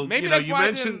 Yeah, so maybe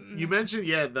you mentioned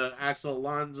the Axel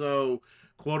Alonso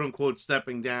quote unquote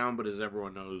stepping down, but as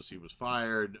everyone knows, he was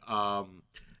fired.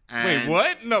 Wait,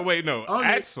 what? No. Oh,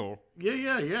 Axel.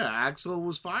 Yeah. Axel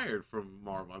was fired from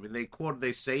Marvel.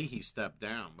 They say he stepped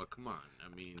down, but come on.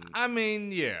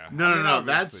 Yeah. No.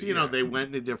 That's, they went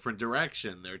in a different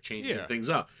direction. They're changing things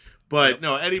up. But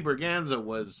no, Eddie Berganza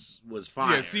was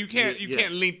fine. Yeah, so you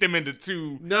can't link them into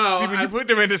two. No, see, when you put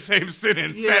them in the same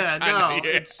sentence, that's kind of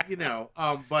it's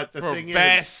But the for thing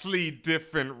vastly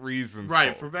different reasons,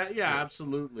 right? folks.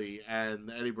 Absolutely. And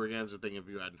the Eddie Berganza thing, if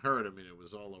you hadn't heard, I mean, it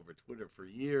was all over Twitter for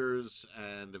years,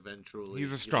 and eventually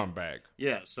he's a strong bag.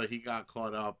 Yeah, so he got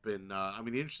caught up in. I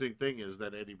mean, the interesting thing is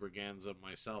that Eddie Berganza,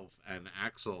 myself, and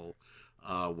Axel.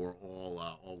 Were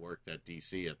all worked at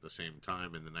DC at the same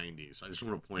time in the 90s. I just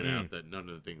want to point out that none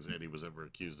of the things Eddie was ever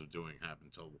accused of doing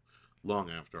happened until long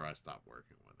after I stopped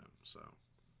working with him. So,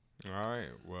 all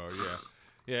right, well,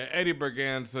 yeah, Eddie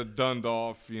Berganza dunned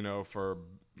off, for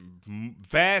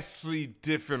vastly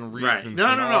different reasons.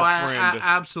 Right. No, I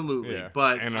absolutely. Yeah,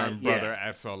 but and our brother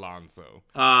Axel Alonso.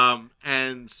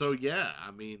 And so I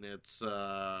mean it's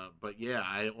but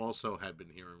I also had been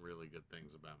hearing really good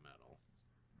things about metal.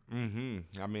 I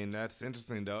mean, that's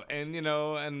interesting, though. And,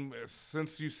 and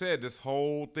since you said this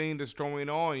whole thing that's going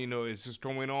on, it's just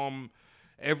going on.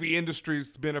 Every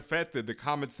industry's been affected. The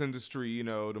comics industry,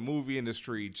 the movie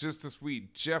industry. Just this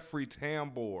week, Jeffrey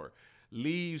Tambor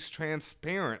leaves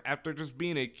Transparent after just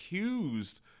being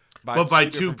accused by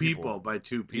two people. By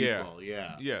two people,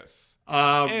 yeah. Yes.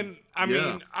 And, I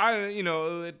mean, I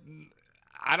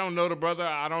don't know the brother.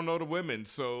 I don't know the women.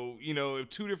 So, if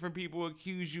two different people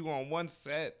accuse you on one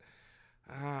set,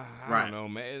 I don't know,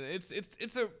 man. It's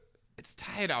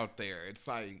tight out there. It's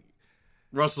like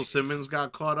Russell Simmons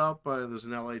got caught up. There's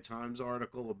an LA Times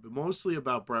article mostly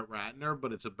about Brett Ratner,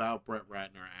 but it's about Brett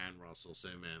Ratner and Russell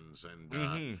Simmons,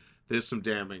 and there's some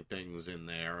damning things in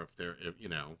there.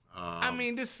 I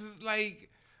mean, this is like.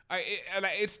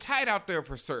 It's tight out there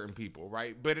for certain people,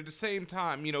 right? But at the same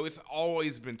time, it's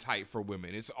always been tight for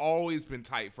women. It's always been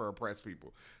tight for oppressed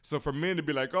people. So for men to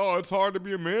be like, "Oh, it's hard to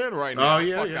be a man right now,"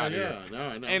 yeah. No,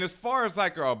 I know. And as far as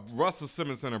like a Russell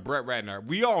Simmons and a Brett Ratner,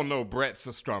 we all know Brett's a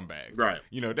scumbag, right?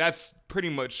 That's pretty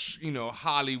much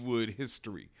Hollywood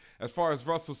history. As far as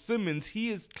Russell Simmons, he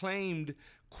has claimed,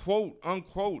 quote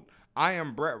unquote, I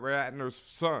am Brett Ratner's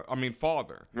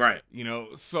father. Right.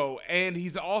 So, and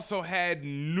he's also had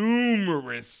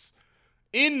innumerous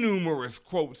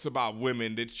quotes about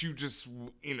women that you just,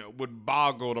 would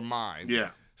boggle the mind. Yeah.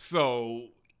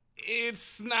 So,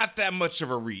 it's not that much of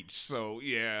a reach. So,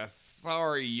 yeah,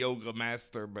 sorry, yoga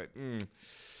master, but,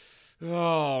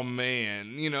 oh,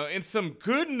 man. And some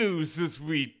good news this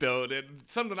week, though, that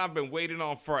something I've been waiting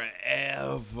on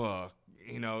forever,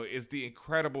 is The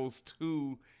Incredibles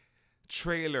 2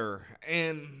 trailer,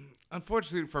 and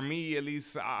unfortunately for me, at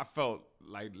least, I felt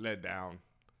like let down.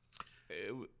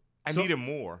 I needed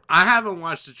more. I haven't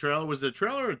watched the trailer. Was the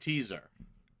trailer a teaser?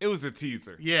 It was a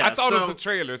teaser. Yeah, I thought it was a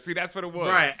trailer. See, that's what it was.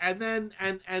 Right, and then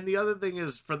and the other thing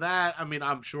is for that. I mean,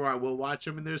 I'm sure I will watch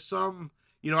them. And there's some.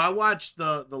 I watched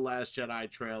the Last Jedi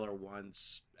trailer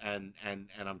once, and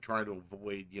I'm trying to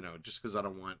avoid, just because I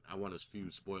want as few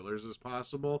spoilers as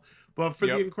possible. But for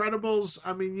The Incredibles,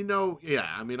 I mean,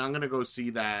 I'm gonna go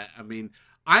see that. I mean,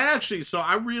 I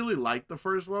really liked the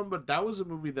first one, but that was a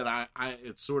movie that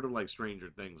it's sort of like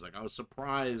Stranger Things. Like, I was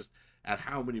surprised at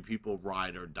how many people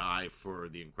ride or die for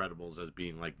The Incredibles as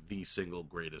being like the single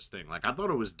greatest thing. Like, I thought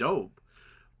it was dope.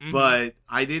 But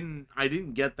I didn't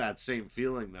get that same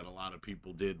feeling that a lot of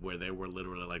people did, where they were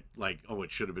literally like, oh, it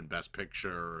should have been Best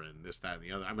Picture and this, that, and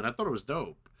the other. I mean, I thought it was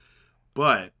dope,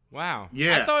 but wow,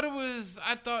 yeah, I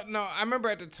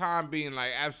remember at the time being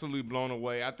like absolutely blown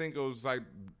away. I think it was like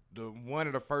one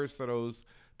of the first of those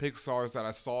Pixar's that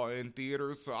I saw in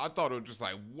theaters, so I thought it was just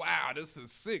like, wow, this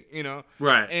is sick,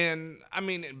 Right. And I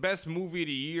mean, best movie of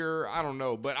the year, I don't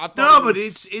know, but I thought but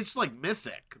it's like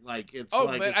mythic, like it's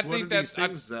but it's I one think of that's these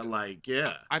things that like,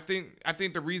 yeah. I think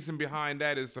the reason behind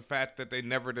that is the fact that they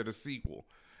never did a sequel.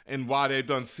 And while they've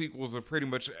done sequels of pretty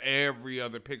much every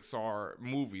other Pixar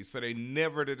movie, so they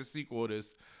never did a sequel to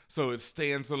this, so it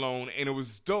stands alone, and it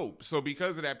was dope. So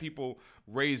because of that, people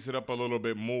raised it up a little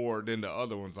bit more than the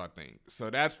other ones, I think.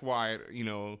 So that's why,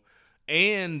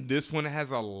 and this one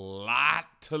has a lot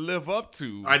to live up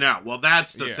to. I know. Well,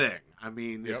 that's the thing. I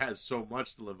mean, it has so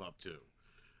much to live up to.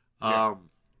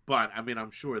 But I mean,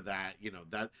 I'm sure that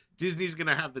that Disney's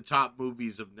gonna have the top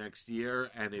movies of next year,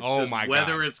 and it's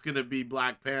whether it's gonna be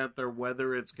Black Panther,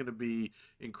 whether it's gonna be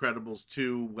Incredibles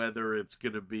 2, whether it's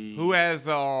gonna be who has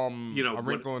A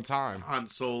Wrinkle in Time, Han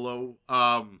Solo.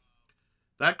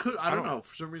 That could I don't know,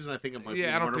 for some reason I think it might be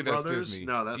I don't Warner think Brothers. That's Disney.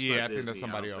 No, that's not Disney. I think that's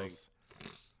somebody else.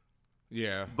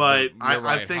 Yeah, but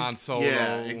I think Han Solo.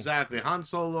 Yeah, exactly. Han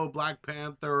Solo, Black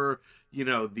Panther.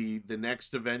 The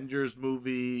next Avengers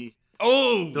movie.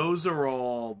 Oh, those are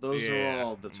all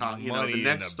the top. The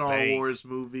next Star Wars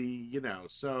movie.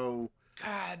 So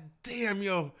God damn,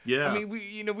 yo. Yeah. I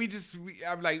mean,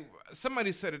 I'm like,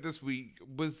 somebody said it this week.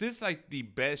 Was this like the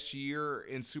best year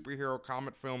in superhero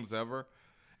comic films ever?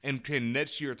 And can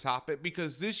next year top it?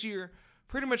 Because this year,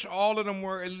 pretty much all of them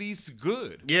were at least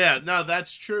good. Yeah, no,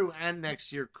 that's true. And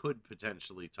next year could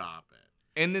potentially top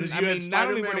it. And then, I mean, not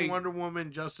only were Wonder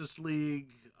Woman, Justice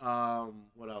League,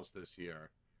 what else this year?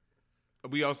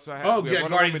 We also had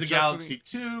Guardians of the Galaxy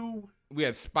 2. We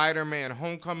had Spider-Man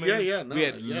Homecoming. We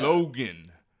had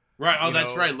Logan. Right. Oh,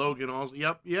 that's right. Logan also.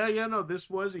 Yep. Yeah. No, this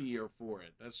was a year for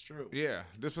it. That's true. Yeah.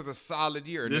 This was a solid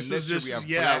year. This was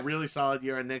a really solid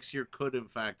year. And next year could, in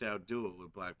fact, outdo it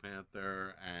with Black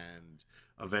Panther and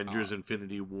Avengers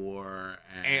Infinity War.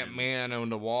 And Ant-Man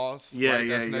and the Wasp. Yeah, right?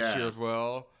 That's next year as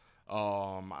well.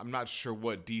 I'm not sure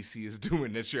what DC is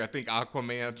doing next year. I think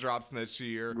Aquaman drops next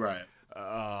year. Right.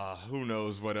 Who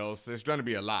knows what else? There's going to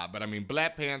be a lot. But, I mean,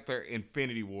 Black Panther,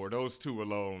 Infinity War, those two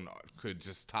alone could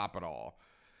just top it all.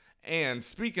 And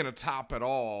speaking of top it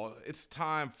all, it's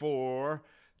time for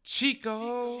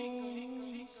Chico's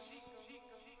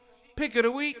Pick of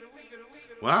the Week.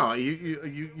 Wow,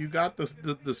 you got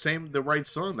the right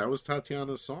song. That was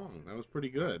Tatiana's song. That was pretty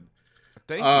good.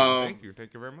 Thank you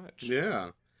very much. Yeah.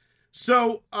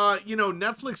 So,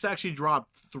 Netflix actually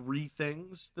dropped 3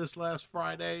 things this last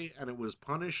Friday, and it was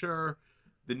Punisher,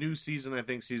 the new season, I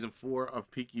think season 4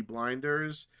 of Peaky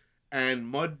Blinders,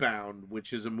 and Mudbound,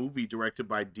 which is a movie directed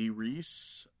by Dee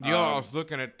Reese. I was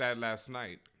looking at that last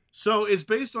night. So it's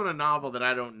based on a novel that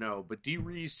I don't know, but Dee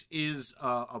Reese is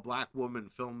a black woman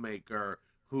filmmaker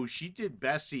who she did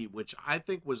Bessie, which I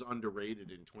think was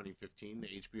underrated in 2015, the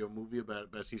HBO movie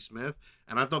about Bessie Smith.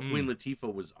 And I thought Queen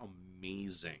Latifah was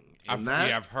amazing.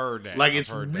 I've heard that. Like, it's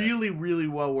really, really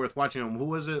well worth watching. Who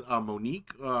was it? Monique,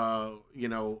 who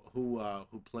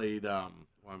played, why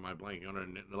am I blanking on her?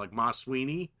 Like Ma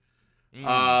Sweeney. Who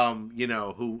and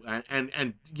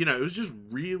it was just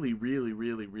really, really,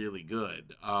 really, really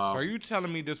good. So are you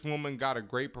telling me this woman got a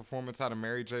great performance out of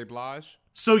Mary J. Blige?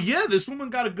 So yeah, this woman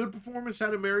got a good performance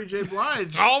out of Mary J.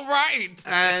 Blige. All right.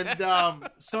 And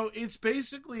so it's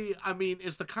basically, I mean,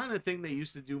 it's the kind of thing they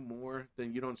used to do more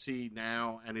than you don't see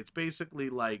now, and it's basically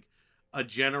like a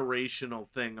generational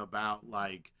thing about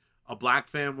like a black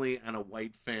family and a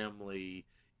white family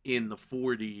in the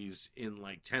 40s in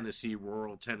like Tennessee,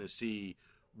 rural Tennessee,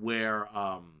 where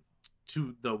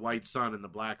the white son and the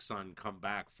black son come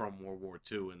back from World War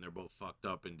II, and they're both fucked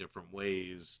up in different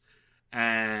ways.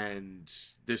 And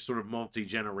this sort of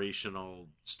multi-generational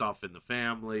stuff in the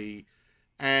family.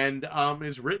 And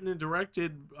is written and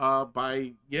directed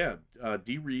by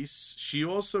Dee Reese. She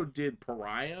also did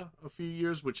Pariah a few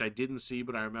years, which I didn't see,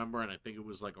 but I remember, and I think it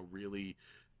was like a really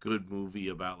good movie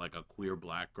about like a queer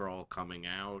black girl coming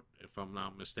out, if I'm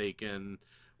not mistaken,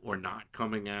 or not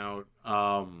coming out.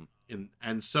 And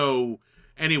so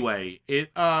anyway,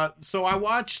 so I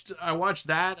watched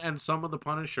that and some of the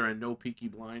Punisher and no Peaky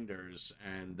Blinders,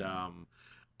 and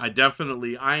I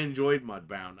enjoyed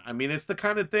Mudbound. I mean, it's the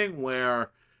kind of thing where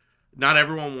not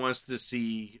everyone wants to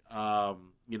see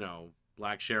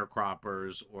black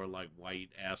sharecroppers or like white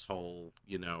asshole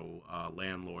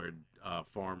landlord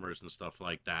farmers and stuff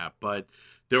like that, but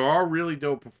there are really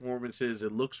dope performances.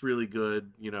 It looks really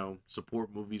good.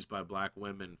 Support movies by black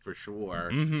women for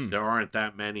sure. There aren't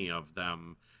that many of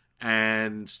them,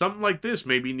 and something like this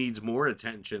maybe needs more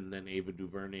attention than Ava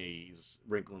DuVernay's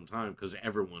Wrinkle in Time, because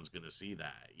everyone's gonna see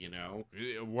that.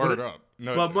 Word up.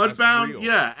 No, but Mudbound,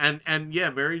 yeah, and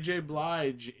Mary J.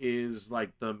 Blige is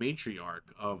like the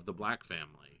matriarch of the black family.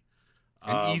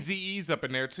 And Eazy-E's up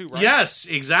in there too, right? Yes,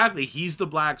 exactly. He's the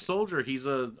black soldier. He's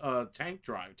a tank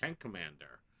commander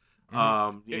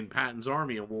in Patton's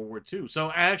army in World War II.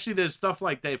 So actually, there's stuff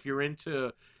like that. If you're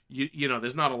into,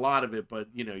 there's not a lot of it, but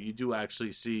you do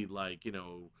actually see like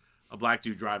a black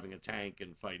dude driving a tank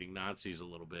and fighting Nazis a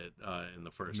little bit in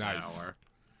the first hour.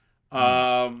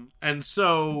 And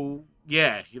so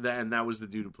and that was the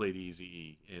dude who played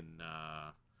Eazy-E in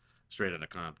Straight Outta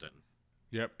Compton.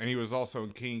 Yep, and he was also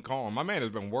in King Kong. My man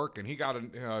has been working. He got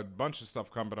a bunch of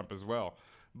stuff coming up as well.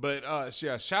 But,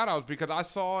 shout outs, because I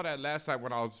saw that last night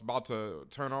when I was about to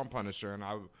turn on Punisher, and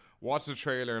I watched the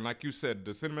trailer, and like you said,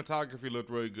 the cinematography looked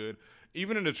really good.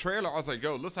 Even in the trailer, I was like,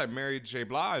 yo, looks like Mary J.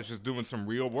 Blige is doing some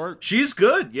real work. She's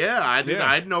good, yeah. I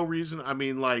had no reason. I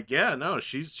mean,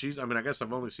 she's. I mean, I guess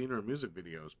I've only seen her in music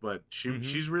videos, but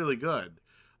she's really good.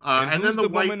 And then the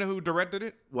woman who directed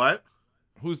it? What?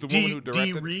 Who's the woman who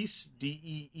directed? Dee Reese,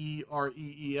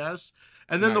 Deerees.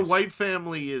 And then the white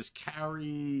family is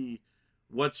Carrie,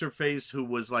 what's-her-face, who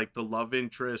was like the love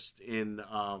interest in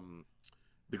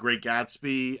The Great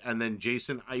Gatsby, and then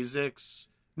Jason Isaacs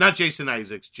Not Jason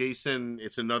Isaacs. Jason,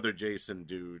 it's another Jason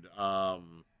dude.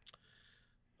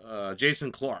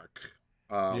 Jason Clarke.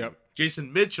 Yep.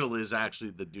 Jason Mitchell is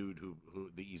actually the dude who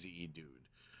the Eazy-E dude.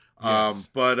 Yes.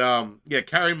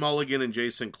 Carey Mulligan and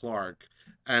Jason Clarke,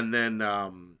 and then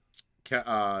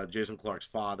Jason Clarke's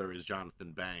father is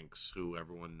Jonathan Banks, who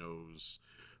everyone knows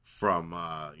from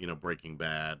Breaking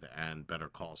Bad and Better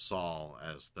Call Saul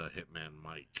as the hitman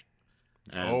Mike.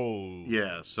 And,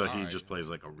 he just plays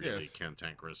like a really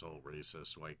cantankerous old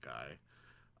racist white guy.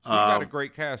 So you got a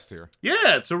great cast here.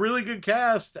 Yeah, it's a really good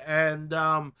cast, and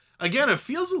again, it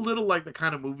feels a little like the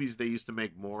kind of movies they used to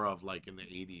make more of, like in the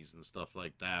 '80s and stuff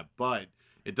like that. But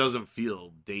it doesn't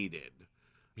feel dated.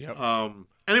 Yep.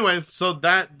 Anyway, so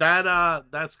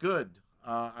that's good.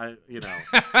 I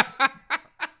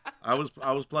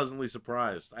was pleasantly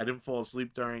surprised. I didn't fall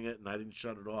asleep during it, and I didn't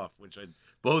shut it off,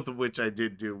 both of which I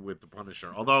did do with The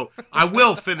Punisher. Although I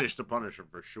will finish The Punisher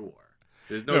for sure.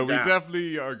 There's no doubt. We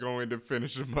definitely are going to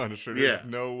finish The Punisher. There's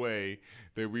no way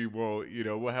that we won't.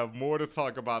 We'll have more to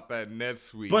talk about that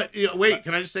next week. But wait,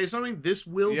 can I just say something? This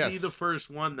will be the first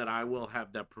one that I will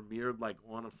have that premiered like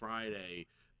on a Friday.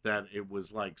 That it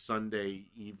was like Sunday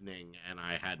evening and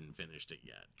I hadn't finished it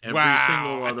yet. Every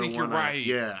single other I think one. You're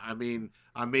right. I mean,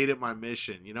 I made it my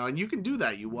mission, and you can do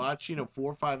that. You watch, 4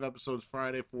 or 5 episodes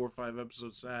Friday, 4 or 5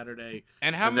 episodes Saturday.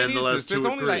 And how many is this? There's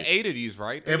only like 8 of these,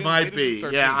 right? It might be.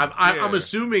 I'm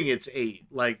assuming it's 8.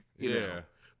 Like, you know.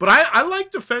 But I like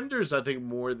Defenders, I think,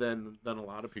 more than a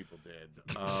lot of people did.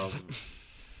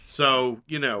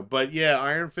 But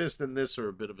Iron Fist and this are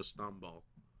a bit of a stumble.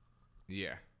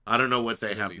 Yeah. I don't know what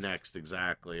they have next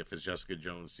exactly. If it's Jessica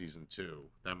Jones season 2,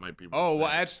 that might be.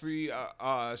 Actually,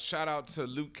 shout out to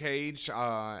Luke Cage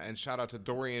and shout out to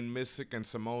Dorian Missick and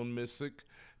Simone Missick,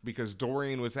 because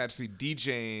Dorian was actually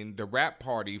DJing the rap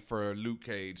party for Luke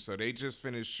Cage. So they just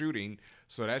finished shooting.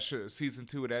 So season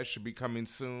 2 of that should be coming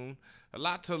soon. A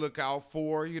lot to look out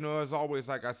for. As always,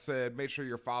 like I said, make sure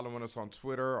you're following us on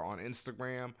Twitter, on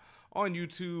Instagram, on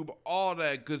YouTube, all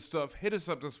that good stuff. Hit us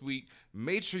up this week.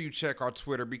 Make sure you check our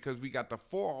Twitter, because we got the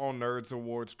For All Nerds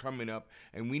Awards coming up,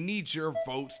 and we need your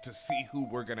votes to see who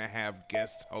we're going to have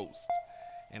guest host.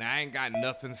 And I ain't got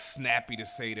nothing snappy to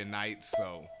say tonight,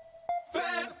 so.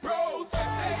 FanBros,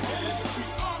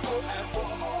 FanBros.